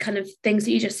the kind of things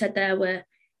that you just said there were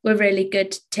really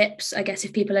good tips, I guess,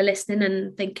 if people are listening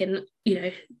and thinking,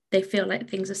 they feel like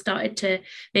things have started to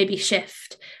maybe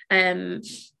shift.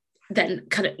 Then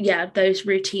kind of, those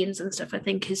routines and stuff, I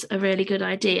think, is a really good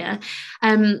idea.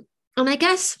 And I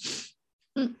guess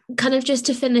kind of just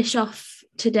to finish off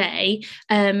today,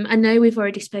 I know we've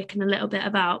already spoken a little bit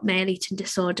about male eating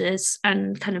disorders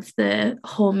and kind of the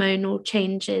hormonal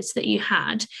changes that you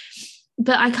had.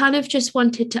 but I kind of just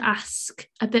wanted to ask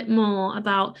a bit more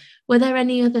about, were there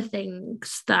any other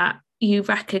things that you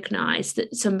recognise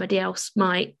that somebody else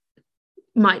might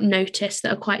notice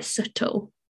that are quite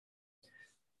subtle?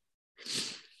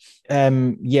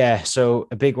 Yeah, so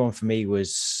a big one for me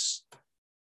was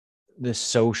the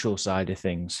social side of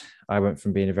things. I went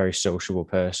from being a very sociable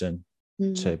person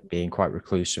to being quite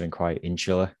reclusive and quite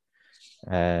insular.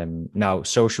 Now,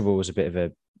 sociable was a bit of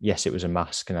a, yes, it was a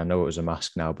mask, and I know it was a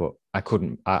mask now, but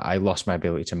I lost my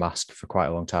ability to mask for quite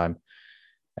a long time.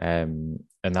 And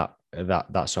that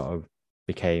sort of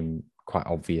became quite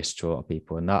obvious to a lot of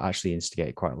people, and that actually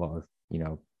instigated quite a lot of,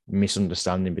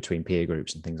 misunderstanding between peer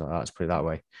groups and things like that. Let's put it that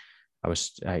way. I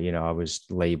was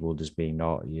labelled as being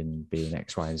naughty and being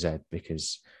X, Y, and Z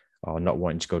because, or not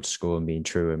wanting to go to school and being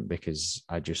truant because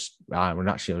I was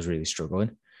really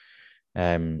struggling.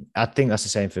 I think that's the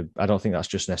same for, I don't think that's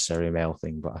just necessarily a male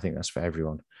thing, but I think that's for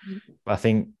everyone. But I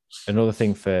think another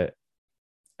thing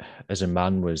as a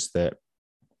man was that,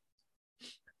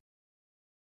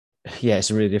 yeah,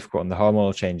 it's a really difficult one. The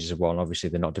hormonal changes are one. Obviously,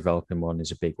 they're not developing one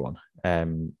is a big one.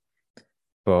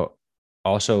 But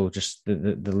also just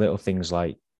the little things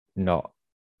like not,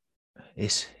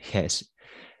 it's, yes,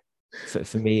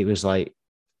 for me, it was like,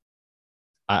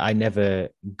 I never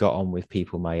got on with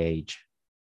people my age.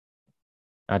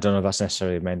 I don't know if that's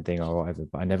necessarily a men thing or whatever,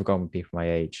 but I never got on with people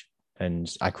my age,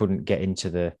 and I couldn't get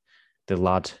into the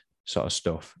lad sort of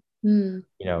stuff.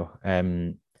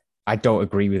 I don't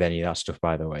agree with any of that stuff,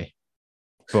 by the way,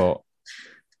 but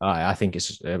I think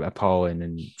it's appalling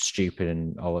and stupid,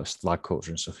 and all this lad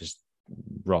culture and stuff is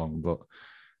wrong. But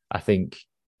I think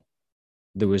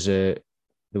there was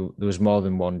more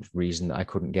than one reason that I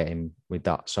couldn't get in with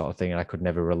that sort of thing, and I could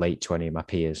never relate to any of my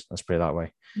peers. Let's put it that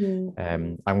way.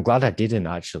 I'm glad I didn't,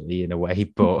 actually, in a way,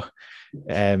 but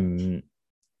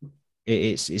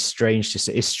it's strange to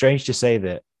say. It's strange to say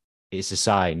that it's a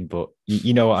sign, but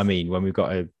you know what I mean. When we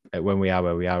are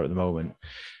where we are at the moment,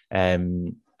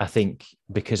 I think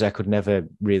because I could never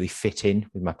really fit in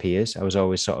with my peers, I was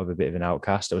always sort of a bit of an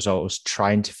outcast. I was always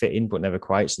trying to fit in, but never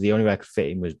quite. So the only way I could fit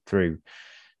in was through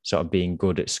sort of being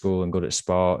good at school and good at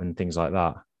sport and things like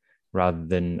that, rather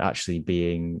than actually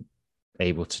being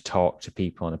able to talk to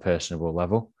people on a personable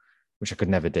level, which I could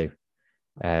never do.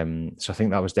 So I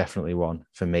think that was definitely one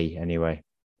for me anyway.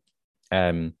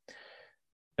 And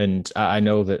I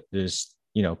know that there's,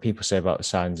 people say about the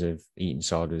signs of eating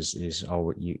disorders is,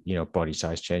 body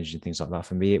size changes and things like that.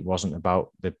 For me, it wasn't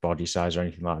about the body size or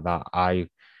anything like that.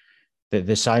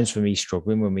 The signs for me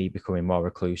struggling were me becoming more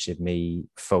reclusive, me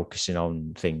focusing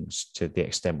on things to the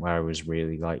extent where I was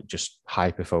really like just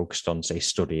hyper focused on, say,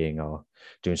 studying or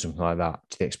doing something like that,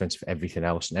 to the expense of everything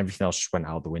else, and everything else just went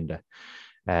out the window.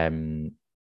 And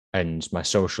my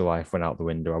social life went out the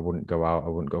window. I wouldn't go out. I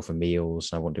wouldn't go for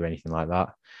meals. I wouldn't do anything like that.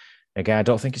 Again, I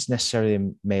don't think it's necessarily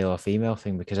a male or female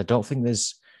thing, because I don't think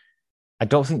there's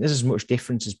as much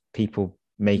difference as people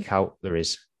make out there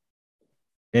is.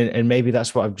 And maybe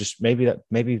that's what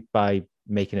maybe by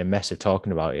making a mess of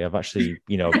talking about it, I've actually,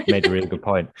 made a really good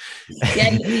point.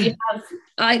 Yeah, you have.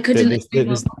 I couldn't.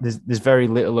 There's very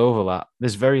little overlap.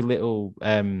 There's very little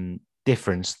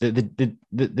difference.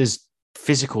 There's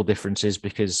physical differences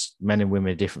because men and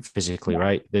women are different physically,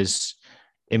 right? There's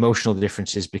emotional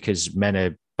differences because men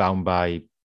are bound by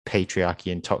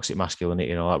patriarchy and toxic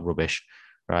masculinity and all that rubbish,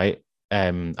 right?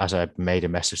 As I made a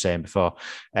mess of saying before.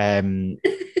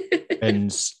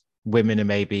 And women are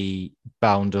maybe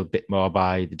bound a bit more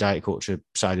by the diet culture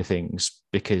side of things,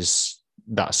 because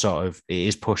that sort of, it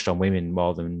is pushed on women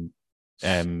more than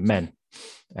men.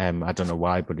 I don't know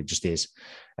why, but it just is.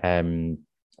 And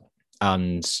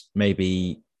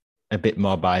maybe a bit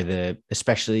more by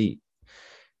especially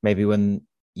maybe when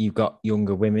you've got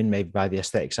younger women, maybe by the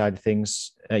aesthetic side of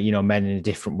things, men in a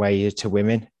different way to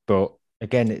women. But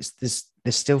again,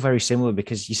 they're still very similar,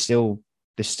 because they've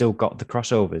still got the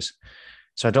crossovers.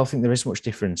 So I don't think there is much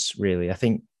difference, really. I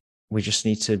think we just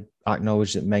need to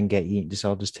acknowledge that men get eating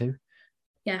disorders too.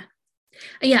 Yeah.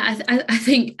 I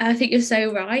think you're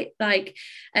so right. Like,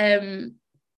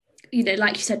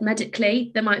 like you said,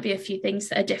 medically, there might be a few things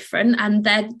that are different, and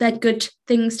they're good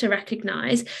things to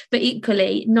recognise. But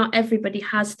equally, not everybody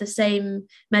has the same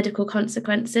medical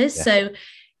consequences. Yeah. So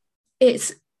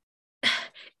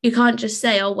you can't just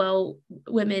say, oh, well,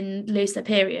 women lose their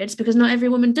periods, because not every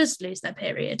woman does lose their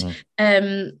period.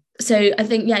 So I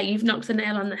think, you've knocked the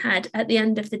nail on the head. At the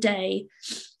end of the day,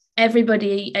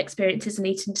 everybody experiences an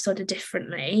eating disorder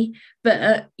differently.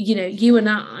 But, you and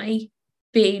I,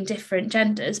 being different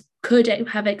genders, could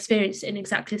have experienced it in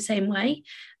exactly the same way.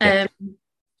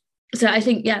 So I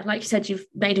think, yeah, like you said, you've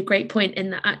made a great point in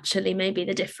that actually maybe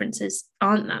the differences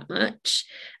aren't that much.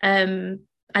 And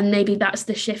maybe that's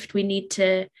the shift we need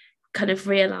to kind of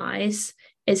realize,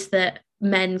 is that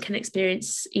men can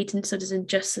experience eating disorders in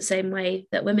just the same way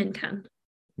that women can.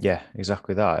 Yeah,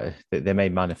 exactly that. They may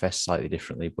manifest slightly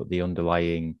differently, but the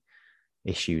underlying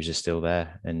issues are still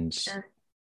there. And Yeah.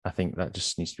 I think that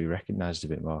just needs to be recognized a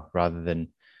bit more rather than,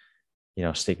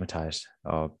 stigmatized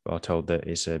or told that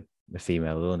it's a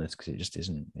female illness, because it just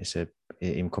isn't. It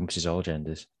encompasses all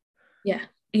genders. Yeah,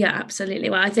 yeah, absolutely.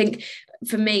 Well, I think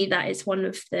for me that is one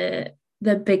of the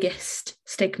biggest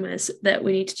stigmas, that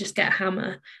we need to just get a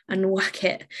hammer and whack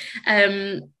it.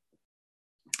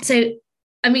 So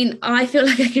I mean, I feel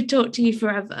like I could talk to you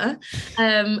forever.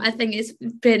 I think it's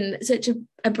been such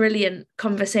a brilliant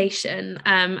conversation,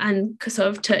 and sort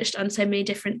of touched on so many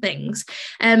different things.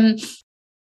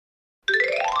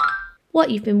 What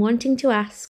you've been wanting to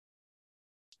ask.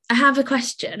 I have a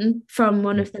question from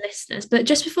one of the listeners, but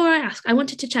just before I ask, I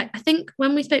wanted to check. I think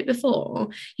when we spoke before,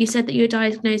 you said that you were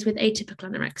diagnosed with atypical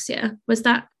anorexia. Was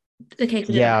that the case?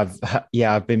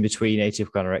 I've been between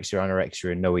atypical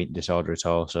anorexia, and no eating disorder at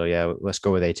all. So yeah, let's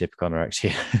go with atypical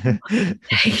anorexia.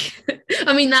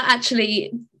 I mean, that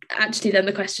actually then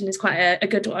the question is quite a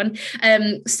good one.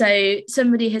 So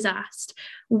somebody has asked,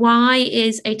 why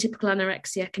is atypical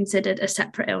anorexia considered a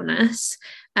separate illness?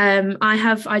 I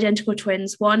have identical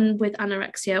twins, one with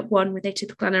anorexia, one with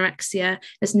atypical anorexia.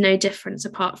 There's no difference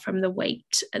apart from the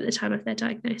weight at the time of their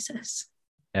diagnosis.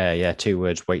 2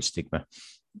 words: weight stigma.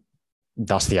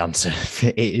 That's the answer.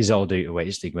 It is all due to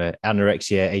weight stigma.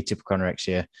 Anorexia, atypical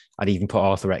anorexia. I'd even put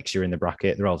orthorexia in the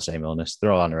bracket. They're all the same illness.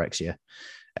 They're all anorexia.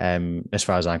 As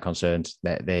far as I'm concerned,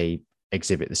 they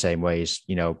exhibit the same ways.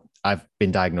 I've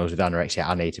been diagnosed with anorexia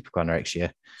and atypical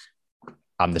anorexia.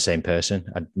 I'm the same person.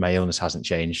 My illness hasn't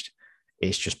changed.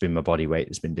 It's just been my body weight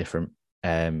that's been different.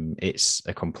 It's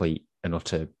a complete and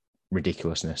utter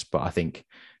ridiculousness. But I think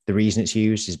the reason it's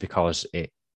used is because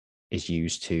it is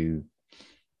used to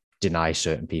deny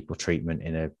certain people treatment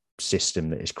in a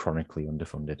system that is chronically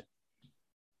underfunded.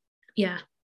 Yeah.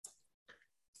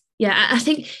 Yeah, I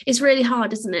think it's really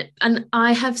hard, isn't it? And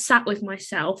I have sat with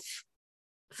myself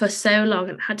for so long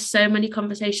and had so many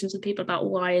conversations with people about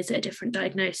why is it a different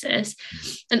diagnosis.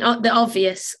 And the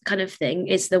obvious kind of thing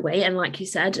is the weight. And like you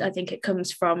said, I think it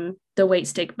comes from the weight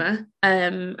stigma.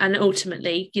 And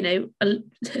ultimately, a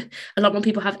lot more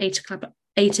people have atypical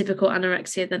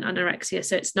anorexia than anorexia.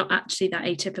 So it's not actually that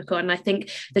atypical. And I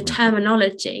think the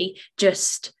terminology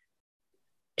just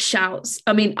shouts.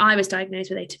 I mean, I was diagnosed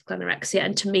with atypical anorexia,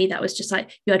 and to me that was just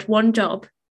like, you had one job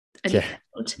and you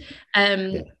failed.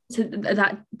 So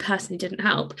that personally didn't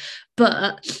help.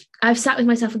 But I've sat with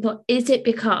myself and thought, is it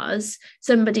because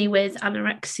somebody with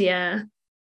anorexia,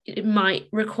 it might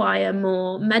require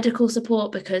more medical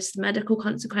support because the medical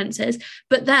consequences?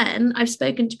 But then I've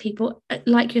spoken to people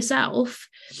like yourself,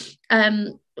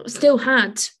 still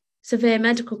had severe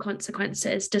medical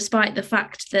consequences despite the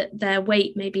fact that their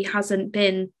weight maybe hasn't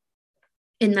been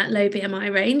in that low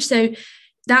BMI range. So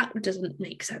that doesn't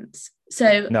make sense.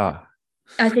 So no,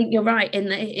 I think you're right in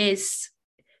that it is.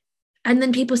 And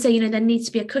then people say, there needs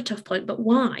to be a cutoff point, but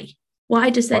why? Why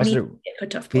does there need to be a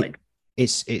cutoff point?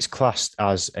 It's classed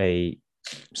as a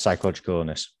psychological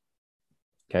illness,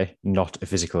 okay, not a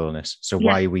physical illness. So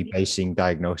why are we basing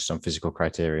diagnosis on physical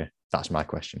criteria? That's my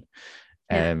question.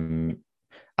 I'm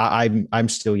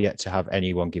still yet to have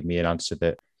anyone give me an answer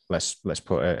that let's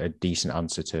put a decent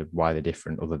answer to why they're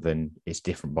different, other than it's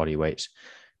different body weights.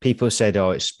 People said,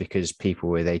 it's because people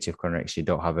with atypical anorexia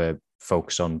don't have a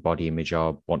focus on body image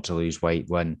or want to lose weight,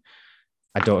 when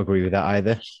I don't agree with that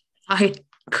either. I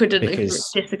couldn't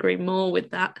disagree more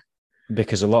with that.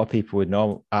 Because a lot of people with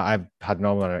normal, I've had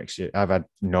normal anorexia. I've had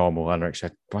normal anorexia.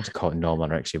 I want to call it normal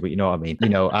anorexia, but you know what I mean.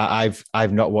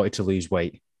 I've not wanted to lose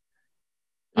weight.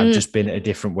 I've just been at a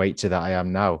different weight to that I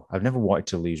am now. I've never wanted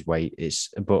to lose weight.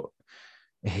 It's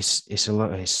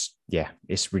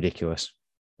ridiculous.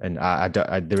 And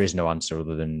there is no answer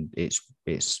other than it's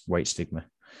weight stigma.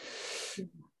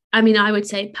 I mean, I would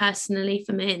say personally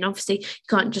for me, and obviously you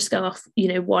can't just go off,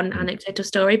 one anecdotal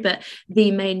story, but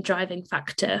the main driving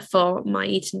factor for my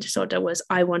eating disorder was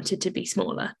I wanted to be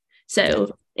smaller.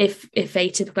 So if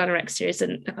atypical anorexia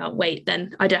isn't about weight,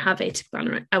 then I don't have atypical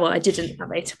anorexia. Well, I didn't have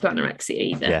atypical anorexia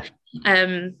either.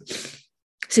 Yeah.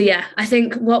 So yeah, I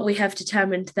think what we have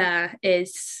determined there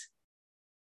is,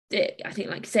 I think,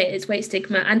 like you say, it's weight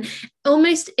stigma, and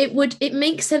almost it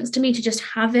makes sense to me to just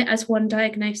have it as one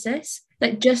diagnosis,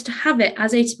 like just have it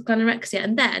as atypical anorexia,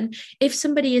 and then if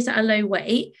somebody is at a low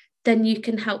weight, then you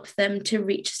can help them to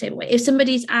reach a stable weight. If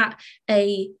somebody's at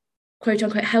a quote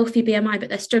unquote healthy BMI, but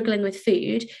they're struggling with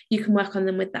food, you can work on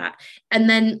them with that. And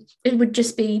then it would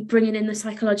just be bringing in the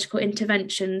psychological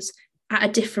interventions at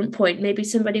a different point. Maybe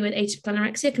somebody with atypical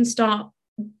anorexia can start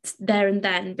there and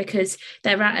then because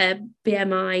they're at a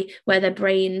BMI where their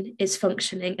brain is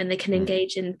functioning and they can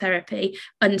engage in therapy,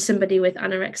 and somebody with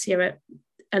anorexia at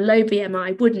a low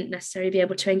BMI wouldn't necessarily be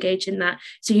able to engage in that.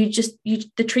 So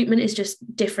the treatment is just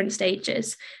different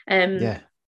stages. It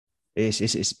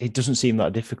doesn't seem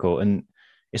that difficult, and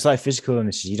it's like physical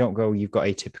illnesses. You don't go, you've got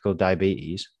atypical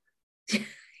diabetes.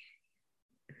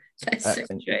 That's so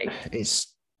true.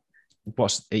 It's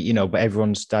but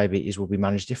everyone's diabetes will be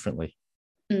managed differently.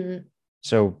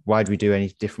 So why do we do any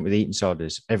different with eating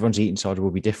disorders? Everyone's eating disorder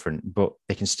will be different, but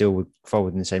they can still fall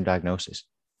within the same diagnosis.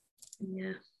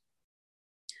 Yeah.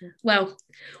 Well,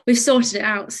 we've sorted it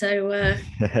out, so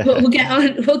we'll get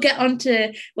on. We'll get on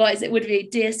to would be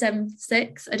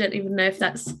DSM-6. I don't even know if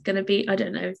that's going to be. I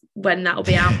don't know when that'll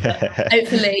be out, but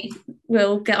hopefully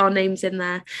we'll get our names in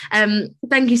there.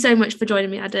 Thank you so much for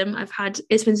joining me, Adam.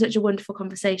 It's been such a wonderful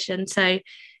conversation. So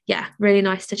yeah, really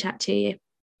nice to chat to you.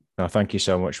 No, thank you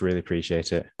so much. Really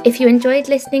appreciate it. If you enjoyed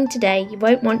listening today, you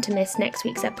won't want to miss next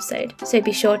week's episode, so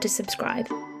be sure to subscribe.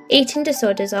 Eating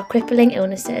disorders are crippling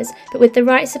illnesses, but with the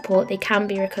right support they can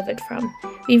be recovered from.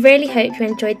 We really hope you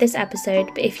enjoyed this episode,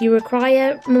 but if you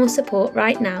require more support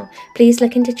right now, please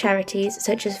look into charities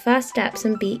such as First Steps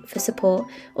and Beat for support,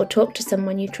 or talk to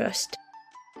someone you trust.